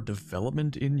lot more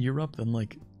development in Europe than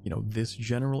like, you know, this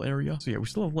general area. So yeah, we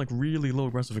still have like really low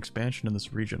aggressive expansion in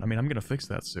this region. I mean, I'm gonna fix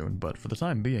that soon, but for the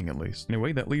time being at least.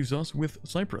 Anyway, that leaves us with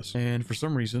Cyprus. And for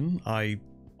some reason, I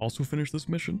also finished this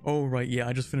mission. Oh, right, yeah,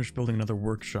 I just finished building another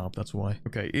workshop, that's why.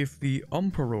 Okay, if the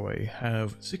Umperoi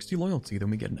have 60 loyalty,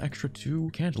 then we get an extra 2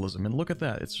 Candleism, and look at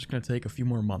that, it's just gonna take a few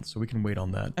more months, so we can wait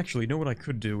on that. Actually, you know what I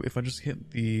could do? If I just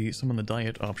hit the summon the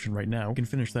diet option right now, we can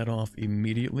finish that off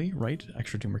immediately, right?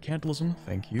 Extra 2 Mercantilism,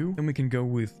 thank you. Then we can go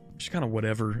with just kind of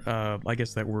whatever. I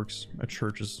guess that works. A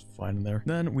church is fine in there.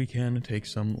 Then we can take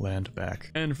some land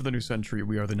back. And for the new century,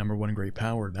 we are the #1 great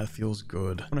power. That feels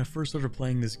good. When I first started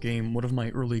playing this game, one of my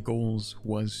early goals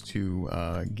was to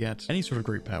get any sort of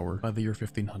great power by the year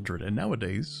 1500. And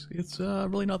nowadays, it's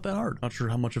really not that hard. Not sure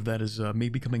how much of that is me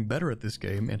becoming better at this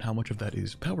game and how much of that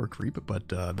is power creep, but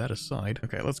that aside.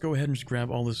 Okay, let's go ahead and just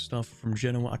grab all this stuff from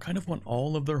Genoa. I kind of want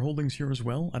all of their holdings here as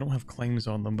well. I don't have claims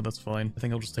on them, but that's fine. I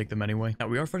think I'll just take them anyway. Now,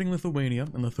 we are fighting Lithuania,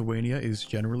 and Lithuania is,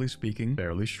 generally speaking,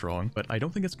 fairly strong, but I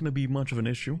don't think it's going to be much of an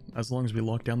issue as long as we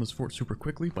lock down this fort super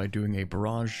quickly by doing a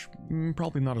barrage.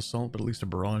 Probably not assault, but at least a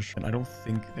barrage, and I don't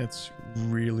think that's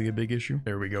really a big issue.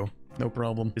 There we go. No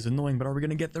problem. It's annoying, but are we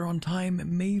gonna get there on time?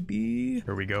 Maybe.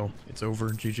 Here we go. It's over.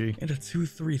 GG. And a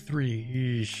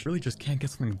 2-3-3. Eesh. Really just can't get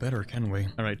something better, can we?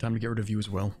 All right, time to get rid of you as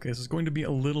well. Okay, this is going to be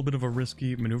a little bit of a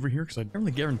risky maneuver here because I don't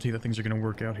really guarantee that things are gonna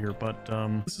work out here, but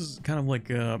this is kind of like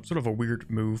sort of a weird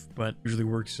move, but usually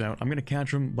works out. I'm gonna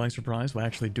catch them by surprise by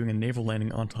actually doing a naval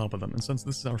landing on top of them. And since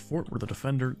this is our fort, we're the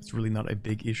defender, it's really not a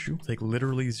big issue. Take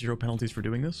literally 0 penalties for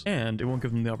doing this, and it won't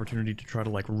give them the opportunity to try to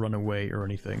like run away or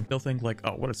anything. They'll think like,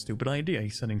 oh, what a stupid stupid idea.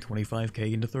 He's sending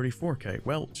 25k into 34k.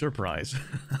 Well, surprise.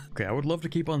 Okay, I would love to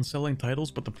keep on selling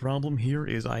titles, but the problem here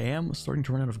is I am starting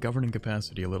to run out of governing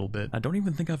capacity a little bit. I don't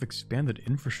even think I've expanded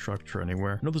infrastructure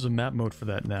anywhere. I know there's a map mode for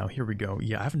that now. Here we go.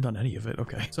 Yeah, I haven't done any of it.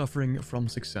 Okay. Suffering from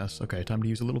success. Okay, time to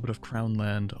use a little bit of crown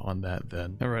land on that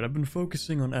then. Alright, I've been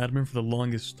focusing on admin for the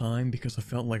longest time because I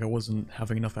felt like I wasn't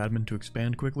having enough admin to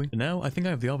expand quickly. And now I think I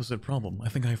have the opposite problem. I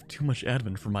think I have too much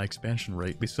admin for my expansion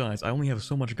rate. Besides, I only have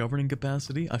so much governing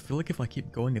capacity. I feel like if I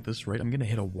keep going at this rate, I'm gonna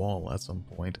hit a wall at some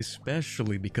point.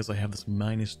 Especially because I have this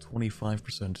minus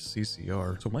 25%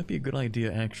 CCR. So it might be a good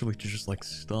idea actually to just like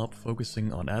stop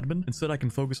focusing on admin. Instead, I can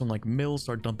focus on like mills,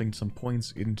 start dumping some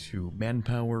points into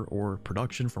manpower or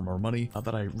production for more money. Not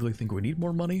that I really think we need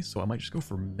more money, so I might just go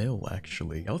for mill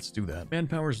actually. Yeah, let's do that.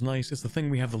 Manpower is nice. It's the thing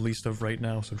we have the least of right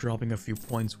now, so dropping a few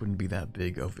points wouldn't be that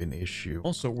big of an issue.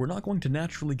 Also, we're not going to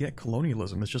naturally get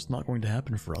colonialism. It's just not going to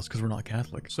happen for us because we're not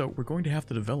Catholic. So we're going to have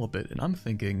to develop it, and I'm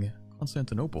thinking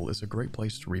Constantinople is a great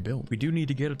place to rebuild. We do need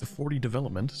to get it to 40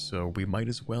 development, so we might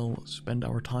as well spend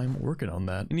our time working on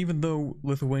that. And even though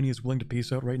Lithuania is willing to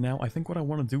peace out right now, I think what I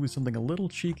want to do is something a little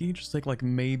cheeky, just take like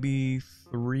maybe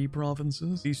 3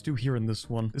 provinces. These 2 here in this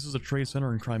one. This is a trade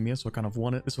center in Crimea, so I kind of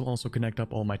want it. This will also connect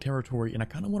up all my territory, and I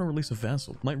kind of want to release a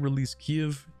vassal. Might release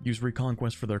Kiev, use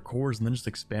Reconquest for their cores, and then just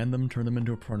expand them, turn them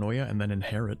into a Pronoia, and then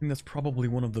inherit. I think that's probably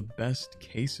one of the best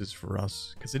cases for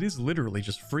us, because it is literally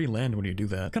just free land when you do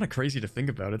that. Kind of crazy to think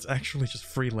about. It's actually just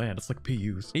free land. It's like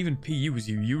PUs. Even PUs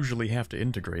you usually have to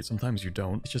integrate. Sometimes you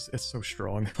don't. It's so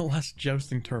strong. The last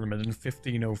jousting tournament in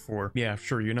 1504. Yeah,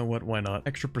 sure. You know what? Why not?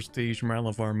 Extra prestige, morale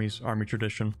of armies, army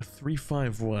tradition.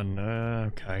 351.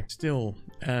 Okay. Still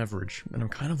average. And I'm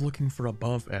kind of looking for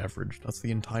above average. That's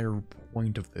the entire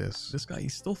point of this. This guy,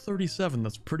 he's still 37.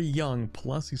 That's pretty young.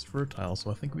 Plus he's fertile. So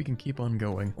I think we can keep on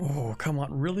going. Oh, come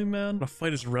on. Really, man? To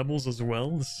fight his rebels as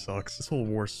well? This sucks. This whole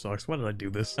war sucks. Why did I do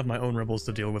this? I have my own rebels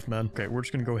to deal with, man. Okay, we're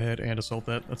just gonna go ahead and assault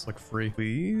that. That's like free.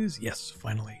 Please? Yes,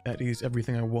 finally. That is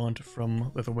everything I want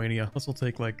from Lithuania. This will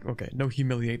take like, okay, no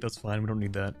humiliate, that's fine. We don't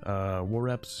need that. War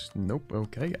reps? Nope.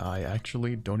 Okay, I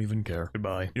actually don't even care.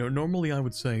 Goodbye. You know, normally I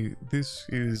would say this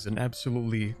is an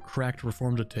absolutely cracked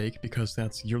reform to take because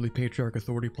that's yearly patriarch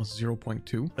authority plus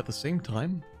 0.2. At the same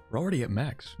time, we're already at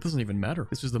max. It doesn't even matter.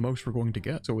 This is the most we're going to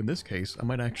get. So in this case, I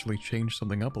might actually change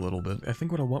something up a little bit. I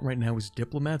think what I want right now is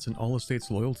diplomats and all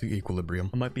estates loyalty equilibrium.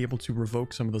 I might be able to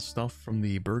revoke some of the stuff from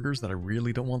the burghers that I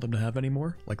really don't want them to have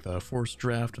anymore. Like the forced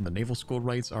draft and the naval school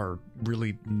rights are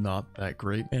really not that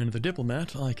great. And the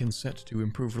diplomat I can set to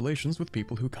improve relations with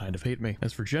people who kind of hate me.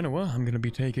 As for Genoa, I'm going to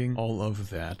be taking all of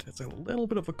that. It's a little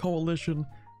bit of a coalition.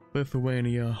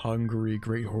 Lithuania, Hungary,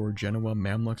 Great Horde, Genoa,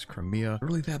 Mamluks, Crimea. Not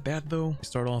really that bad though. We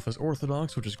start off as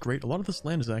Orthodox, which is great. A lot of this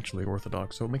land is actually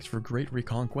Orthodox, so it makes for great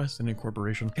reconquest and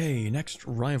incorporation. Okay, next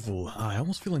rival. I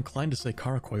almost feel inclined to say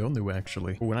Karakoyonu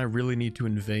actually. When I really need to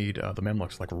invade the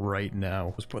Mamluks like right now.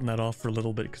 I was putting that off for a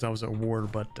little bit because I was at war,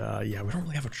 but yeah, we don't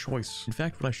really have a choice. In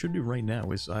fact, what I should do right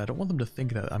now is I don't want them to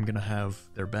think that I'm gonna have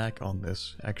their back on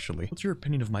this actually. What's your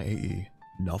opinion of my AE?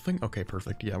 Nothing? Okay,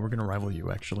 perfect. Yeah, we're gonna rival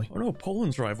you, actually. Oh no,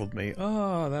 Poland's rivaled me.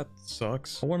 Ah, that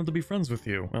sucks. I wanted to be friends with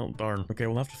you. Well, darn. Okay,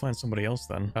 we'll have to find somebody else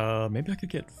then. Maybe I could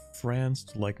get France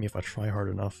to like me if I try hard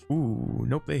enough. Ooh,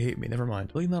 nope, they hate me. Never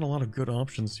mind. Really not a lot of good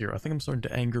options here. I think I'm starting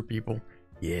to anger people.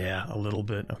 Yeah, a little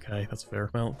bit. Okay, that's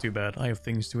fair. Well, too bad. I have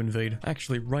things to invade.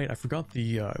 Actually, right, I forgot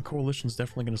the coalition's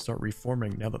definitely going to start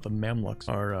reforming now that the Mamluks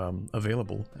are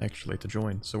available, actually, to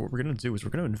join. So what we're going to do is we're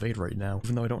going to invade right now.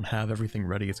 Even though I don't have everything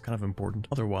ready, it's kind of important.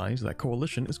 Otherwise, that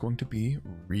coalition is going to be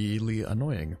really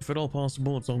annoying. If at all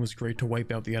possible, it's always great to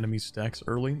wipe out the enemy's stacks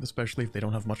early, especially if they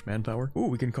don't have much manpower. Ooh,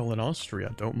 we can call it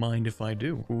Austria. Don't mind if I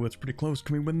do. Ooh, it's pretty close.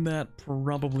 Can we win that?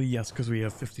 Probably yes, because we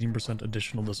have 15%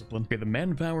 additional discipline. Okay, the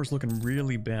manpower's looking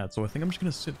really bad, so I think I'm just gonna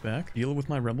sit back, deal with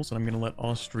my rebels, and I'm gonna let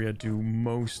Austria do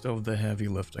most of the heavy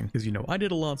lifting. Because, you know, I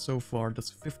did a lot so far. That's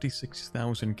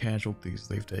 56,000 casualties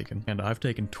they've taken, and I've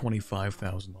taken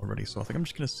 25,000 already, so I think I'm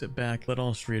just gonna sit back, let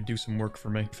Austria do some work for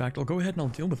me. In fact, I'll go ahead and I'll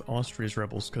deal with Austria's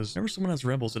rebels, because whenever someone has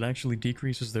rebels, it actually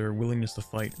decreases their willingness to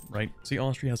fight, right? See,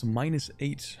 Austria has a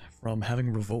 -8 from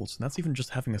having revolts, and that's even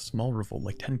just having a small revolt.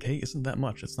 Like 10k isn't that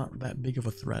much. It's not that big of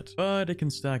a threat, but it can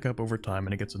stack up over time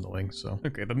and it gets annoying. So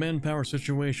okay, the manpower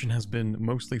situation has been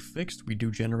mostly fixed. We do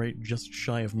generate just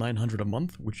shy of 900 a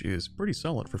month, which is pretty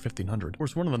solid for 1500. Of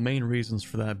course, one of the main reasons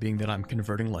for that being that I'm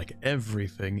converting like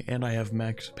everything, and I have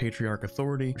max patriarch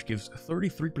authority, which gives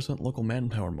 33% local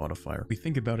manpower modifier. If we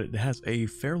think about it, it has a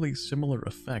fairly similar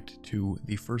effect to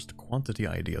the first quantity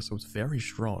idea, so it's very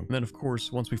strong. And then of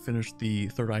course, once we finish the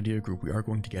third idea idea group, we are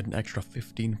going to get an extra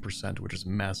 15%, which is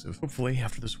massive. Hopefully,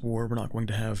 after this war, we're not going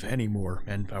to have any more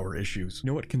manpower issues. You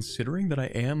know what? Considering that I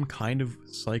am kind of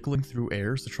cycling through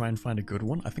heirs to try and find a good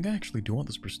one, I think I actually do want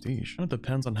this prestige. It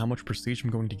depends on how much prestige I'm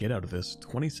going to get out of this.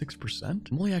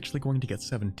 26%? I'm only actually going to get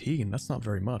 17. That's not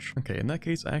very much. Okay, in that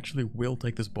case, I actually will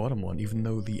take this bottom one, even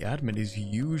though the admin is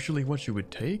usually what you would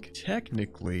take.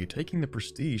 Technically, taking the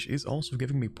prestige is also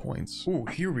giving me points. Oh,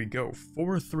 here we go.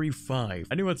 435.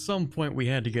 I knew at some point we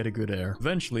had to get a good heir.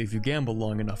 Eventually, if you gamble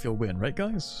long enough, you'll win, right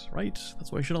guys? Right?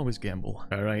 That's why you should always gamble.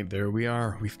 All right, there we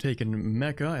are. We've taken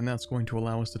Mecca, and that's going to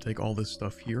allow us to take all this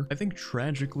stuff here. I think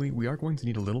tragically, we are going to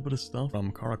need a little bit of stuff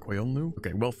from Karakoyunlu.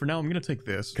 Okay, well, for now, I'm going to take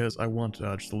this because I want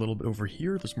just a little bit over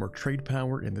here. There's more trade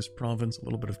power in this province, a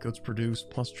little bit of goods produced,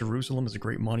 plus Jerusalem is a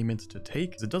great monument to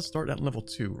take. It does start at level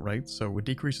 2, right? So it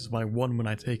decreases by 1 when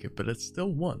I take it, but it's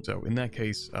still 1. So in that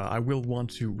case, I will want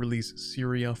to release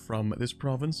Syria from this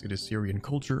province. It is Syrian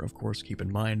culture. Of course, keep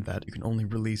in mind that you can only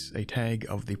release a tag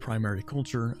of the primary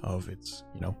culture of its,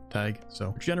 tag.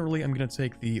 So generally, I'm going to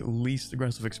take the least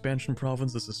aggressive expansion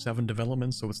province. This is 7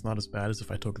 developments, so it's not as bad as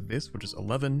if I took this, which is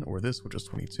 11, or this, which is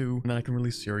 22, and then I can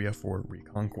release Syria for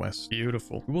reconquest.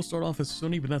 Beautiful. We will start off as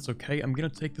Sunni, but that's okay. I'm going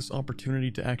to take this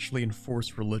opportunity to actually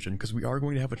enforce religion, because we are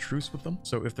going to have a truce with them.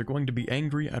 So if they're going to be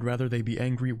angry, I'd rather they be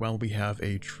angry while we have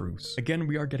a truce. Again,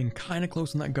 we are getting kind of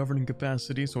close in that governing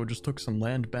capacity, so I just took some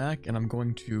land back, and I'm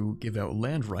going to give out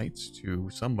land rights to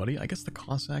somebody. I guess the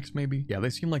Cossacks, maybe? Yeah, they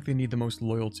seem like they need the most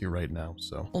loyalty right now,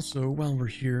 so. Also, while we're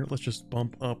here, let's just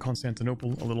bump up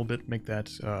Constantinople a little bit, make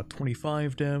that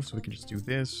 25 dev, so we can just do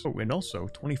this. Oh, and also,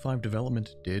 25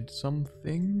 development did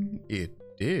something? It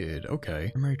did. Okay.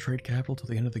 Primary trade capital till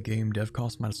the end of the game. Dev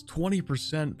cost minus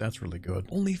 20%. That's really good.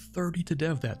 Only 30 to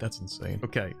dev that. That's insane.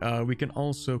 Okay. We can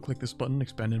also click this button,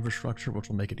 expand infrastructure, which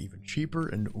will make it even cheaper.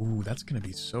 And ooh, that's going to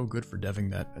be so good for deving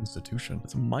that institution.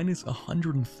 It's a minus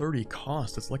 130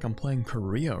 cost. It's like I'm playing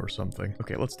Korea or something.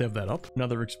 Okay, let's dev that up.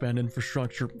 Another expand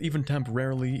infrastructure, even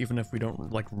temporarily, even if we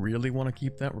don't like really want to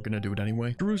keep that, we're going to do it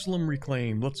anyway. Jerusalem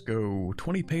reclaimed. Let's go.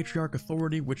 20 patriarch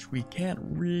authority, which we can't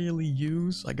really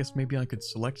use. I guess maybe I could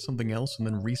select something else and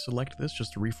then reselect this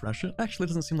just to refresh it. Actually, it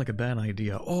doesn't seem like a bad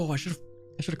idea. Oh, I should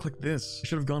have clicked this. I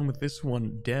should have gone with this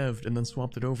one, devved, and then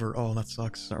swapped it over. Oh, that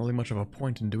sucks. Not really much of a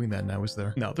point in doing that now, is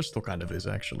there? No, there still kind of is,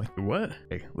 actually. What?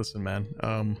 Hey, listen, man.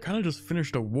 Kind of just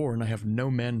finished a war and I have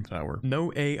no manpower.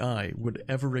 No AI would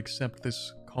ever accept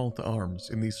this call to arms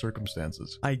in these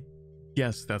circumstances.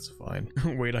 Yes, that's fine.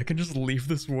 Wait, I can just leave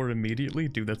this war immediately?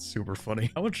 Dude, that's super funny.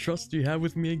 How much trust do you have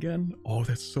with me again? Oh,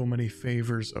 that's so many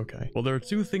favors. Okay. Well, there are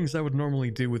 2 things I would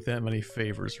normally do with that many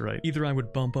favors, right? Either I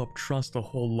would bump up trust a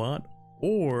whole lot,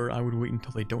 or I would wait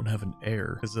until they don't have an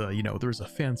heir. Because, there's a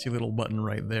fancy little button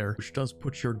right there, which does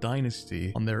put your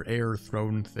dynasty on their heir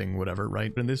throne thing, whatever,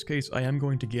 right? But in this case, I am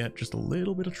going to get just a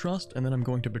little bit of trust, and then I'm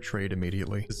going to betray it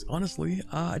immediately. Because honestly,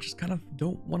 I just kind of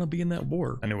don't want to be in that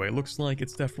war. Anyway, it looks like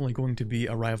it's definitely going to be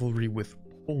a rivalry with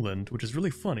Poland, which is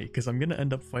really funny because I'm going to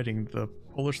end up fighting the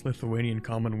Polish-Lithuanian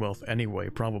Commonwealth anyway,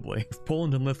 probably. If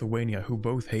Poland and Lithuania, who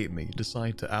both hate me,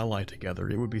 decide to ally together,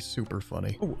 it would be super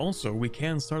funny. Oh, also, we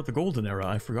can start the Golden Era.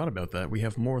 I forgot about that. We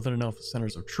have more than enough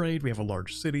centers of trade. We have a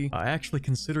large city. I actually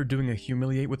considered doing a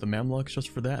humiliate with the Mamluks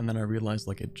just for that, and then I realized,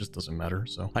 like, it just doesn't matter,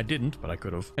 so I didn't, but I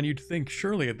could have. And you'd think,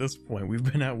 surely at this point, we've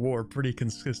been at war pretty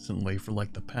consistently for,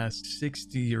 like, the past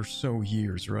 60 or so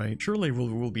years, right? Surely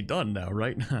we'll be done now,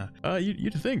 right?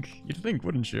 You'd think,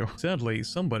 wouldn't you? Sadly,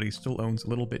 somebody still owns a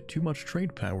little bit too much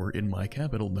trade power in my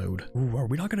capital node. Ooh, are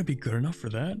we not going to be good enough for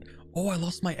that? Oh, I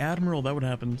lost my admiral. That would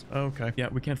happen. Okay. Yeah,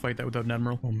 we can't fight that without an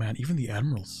admiral. Oh man, even the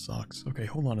admiral sucks. Okay,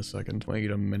 hold on a second.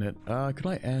 Wait a minute. Could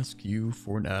I ask you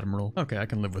for an admiral? Okay, I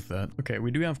can live with that. Okay,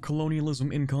 we do have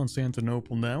colonialism in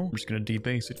Constantinople now. I'm just gonna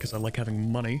debase it because I like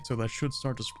having money, so that should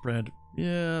start to spread.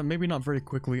 Yeah, maybe not very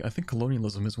quickly. I think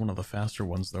colonialism is one of the faster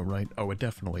ones though, right? Oh, it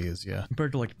definitely is, yeah.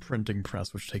 Compared to like printing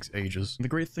press, which takes ages. And the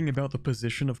great thing about the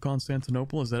position of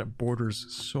Constantinople is that it borders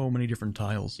so many different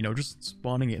tiles. Just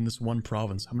spawning it in this one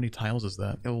province, how many tiles is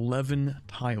that? 11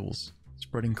 tiles.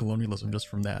 Spreading colonialism just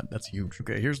from that. That's huge.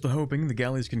 Okay, here's the hoping. The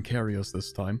galleys can carry us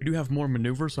this time. We do have more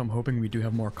maneuver, so I'm hoping we do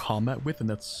have more combat width, and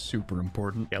that's super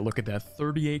important. Yeah, look at that.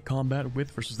 38 combat width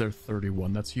versus their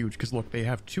 31. That's huge, because look, they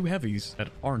have 2 heavies that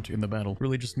aren't in the battle.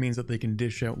 Really just means that they can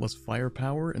dish out less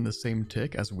firepower in the same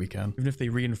tick as we can. Even if they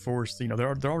reinforce,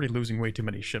 they're already losing way too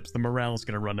many ships. The morale's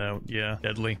gonna run out. Yeah,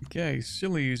 deadly. Okay,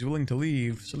 Silly's willing to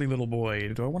leave. Silly little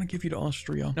boy. Do I want to give you to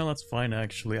Austria? No, that's fine,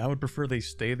 actually. I would prefer they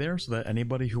stay there so that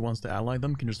anybody who wants to ally ally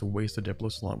them can just waste a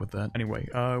Diplo slot with that. Anyway,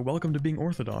 welcome to being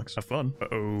Orthodox. Have fun.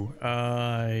 Uh-oh.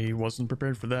 I wasn't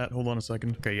prepared for that. Hold on a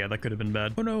second. Okay, yeah, that could have been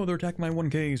bad. Oh no, they're attacking my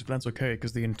 1Ks, but that's okay,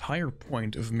 because the entire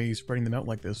point of me spreading them out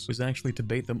like this was actually to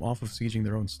bait them off of sieging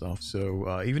their own stuff.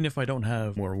 So, even if I don't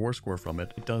have more war score from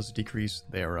it, it does decrease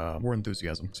their war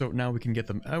enthusiasm. So now we can get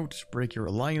them out, break your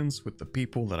alliance with the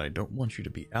people that I don't want you to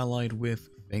be allied with.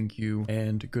 Thank you,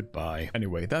 and goodbye.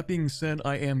 Anyway, that being said,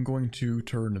 I am going to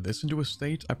turn this into a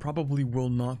state. I probably will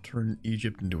not turn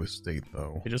Egypt into a state,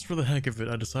 though. Just for the heck of it,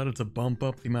 I decided to bump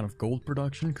up the amount of gold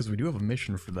production, because we do have a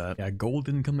mission for that. Yeah, gold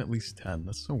income at least 10.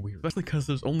 That's so weird. Especially because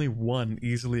there's only one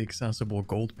easily accessible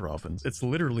gold province. It's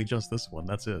literally just this one.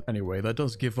 That's it. Anyway, that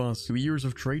does give us 2 years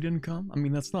of trade income. I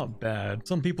mean, that's not bad.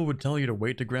 Some people would tell you to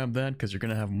wait to grab that, because you're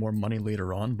going to have more money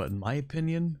later on, but in my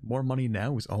opinion, more money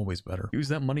now is always better. Use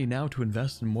that money now to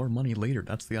invest and more money later.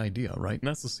 That's the idea, right? And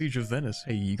that's the Siege of Venice.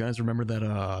 Hey, you guys remember that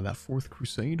that Fourth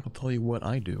Crusade? I'll tell you what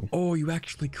I do. Oh, you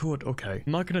actually could. Okay.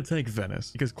 I'm not gonna take Venice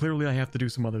because clearly I have to do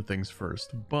some other things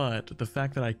first, but the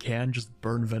fact that I can just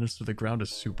burn Venice to the ground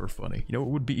is super funny. You know what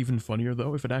would be even funnier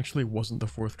though? If it actually wasn't the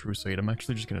Fourth Crusade. I'm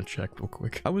actually just gonna check real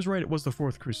quick. I was right, it was the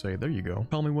Fourth Crusade. There you go.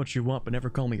 Call me what you want, but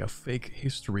never call me a fake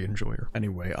history enjoyer.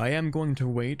 Anyway, I am going to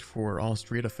wait for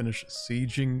Austria to finish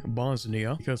sieging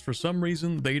Bosnia because for some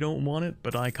reason they don't want it,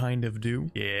 but I kind of do.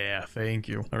 Yeah, thank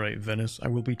you. All right, Venice. I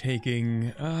will be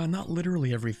taking, not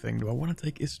literally everything. Do I want to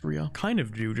take Istria? Kind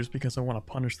of do, just because I want to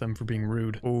punish them for being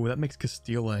rude. Oh, that makes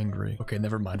Castile angry. Okay,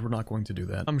 never mind. We're not going to do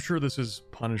that. I'm sure this is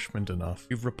punishment enough.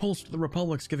 You've repulsed the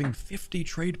republics, giving 50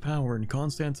 trade power in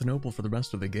Constantinople for the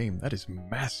rest of the game. That is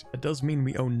massive. That does mean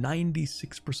we own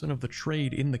 96% of the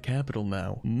trade in the capital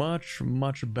now. Much,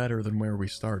 much better than where we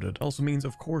started. Also means,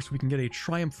 of course, we can get a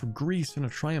triumph for Greece and a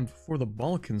triumph for the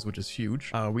Balkans, which is huge.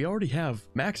 We already have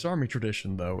max army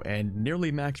tradition though, and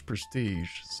nearly max prestige,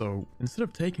 so instead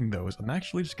of taking those, I'm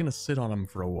actually just gonna sit on them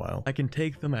for a while. I can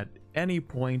take them at any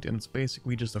point, and it's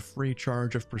basically just a free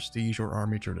charge of prestige or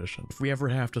army tradition. If we ever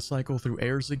have to cycle through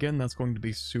heirs again, that's going to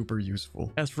be super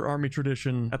useful. As for army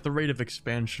tradition, at the rate of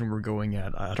expansion we're going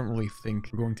at, I don't really think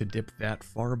we're going to dip that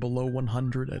far below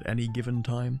 100 at any given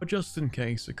time, but just in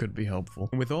case, it could be helpful.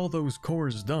 And with all those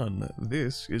cores done,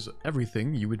 this is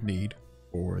everything you would need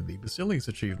for the Basilius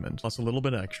achievement, plus a little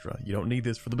bit extra. You don't need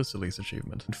this for the Basilius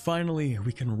achievement. And finally,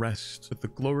 we can rest with the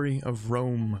glory of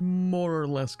Rome more or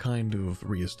less kind of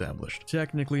reestablished.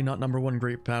 Technically not #1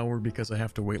 great power because I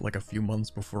have to wait like a few months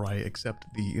before I accept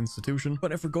the institution,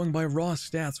 but if we're going by raw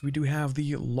stats, we do have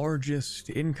the largest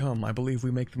income. I believe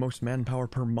we make the most manpower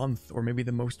per month, or maybe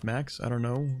the most max, I don't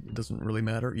know, it doesn't really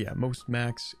matter. Yeah, most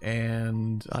max,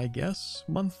 and I guess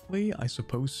monthly? I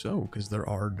suppose so, because there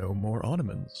are no more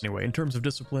Ottomans. Anyway, in terms of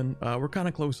discipline, we're kind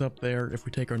of close up there. If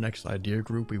we take our next idea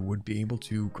group, we would be able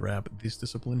to grab this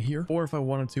discipline here, or if I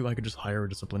wanted to, I could just hire a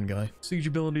discipline guy. Siege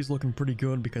ability is looking pretty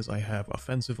good because I have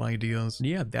offensive ideas. And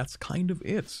yeah, that's kind of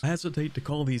it. I hesitate to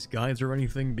call these guides or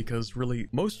anything because really,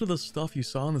 most of the stuff you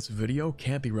saw in this video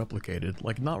can't be replicated,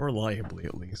 like not reliably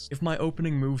at least. If my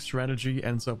opening move strategy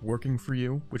ends up working for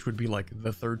you, which would be like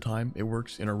the 3rd time it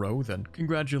works in a row, then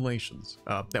congratulations.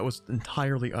 That was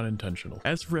entirely unintentional.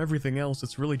 As for everything else,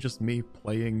 it's really just me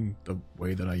playing the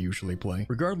way that I usually play.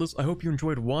 Regardless, I hope you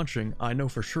enjoyed watching. I know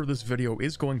for sure this video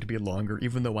is going to be longer,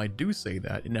 even though I do say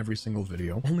that in every single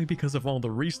video, only because of all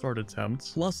the restart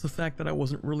attempts, plus the fact that I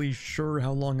wasn't really sure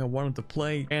how long I wanted to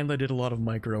play, and I did a lot of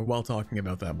micro while talking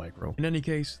about that micro. In any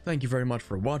case, thank you very much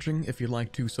for watching. If you'd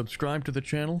like to subscribe to the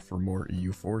channel for more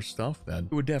EU4 stuff, then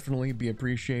it would definitely be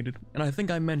appreciated. And I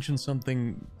think I mentioned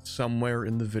something somewhere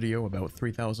in the video about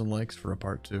 3,000 likes for a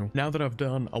part 2. Now that I've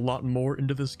done a lot more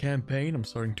into this campaign, I'm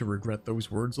starting to regret those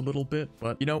words a little bit,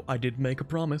 but you know, I did make a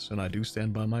promise and I do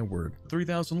stand by my word.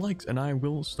 3,000 likes and I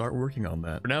will start working on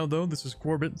that. For now though, this is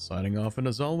Corbett signing off, and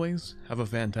as always, have a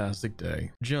fantastic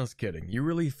day. Just kidding. You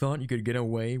really thought you could get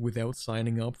away without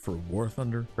signing up for War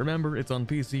Thunder? Remember, it's on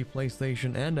PC,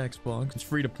 PlayStation, and Xbox. It's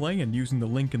free to play, and using the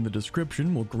link in the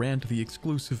description will grant the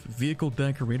exclusive Vehicle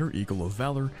Decorator Eagle of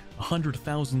Valor,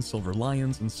 100,000 Silver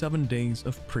Lions, and 7 days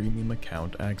of premium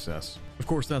account access. Of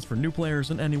course, that's for new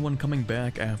players and anyone coming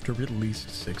back after at least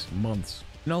 6 months.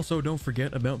 And also don't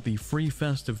forget about the free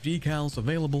festive decals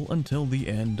available until the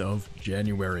end of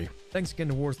January. Thanks again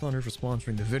to War Thunder for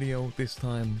sponsoring the video. This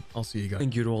time, I'll see you guys.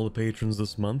 Thank you to all the patrons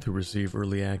this month who receive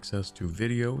early access to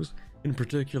videos. In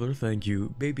particular, thank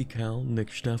you Baby Cal, Nick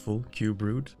Steffel,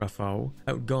 Cubrute, Rafał,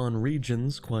 Outgone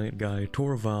Regions, Quiet Guy,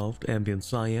 Torvalved, Ambient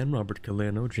Cyan, Robert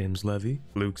Caleno, James Levy,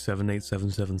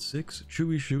 Luke78776,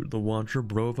 Chewy Shoot, The Watcher,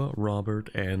 Brova, Robert,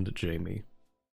 and Jamie.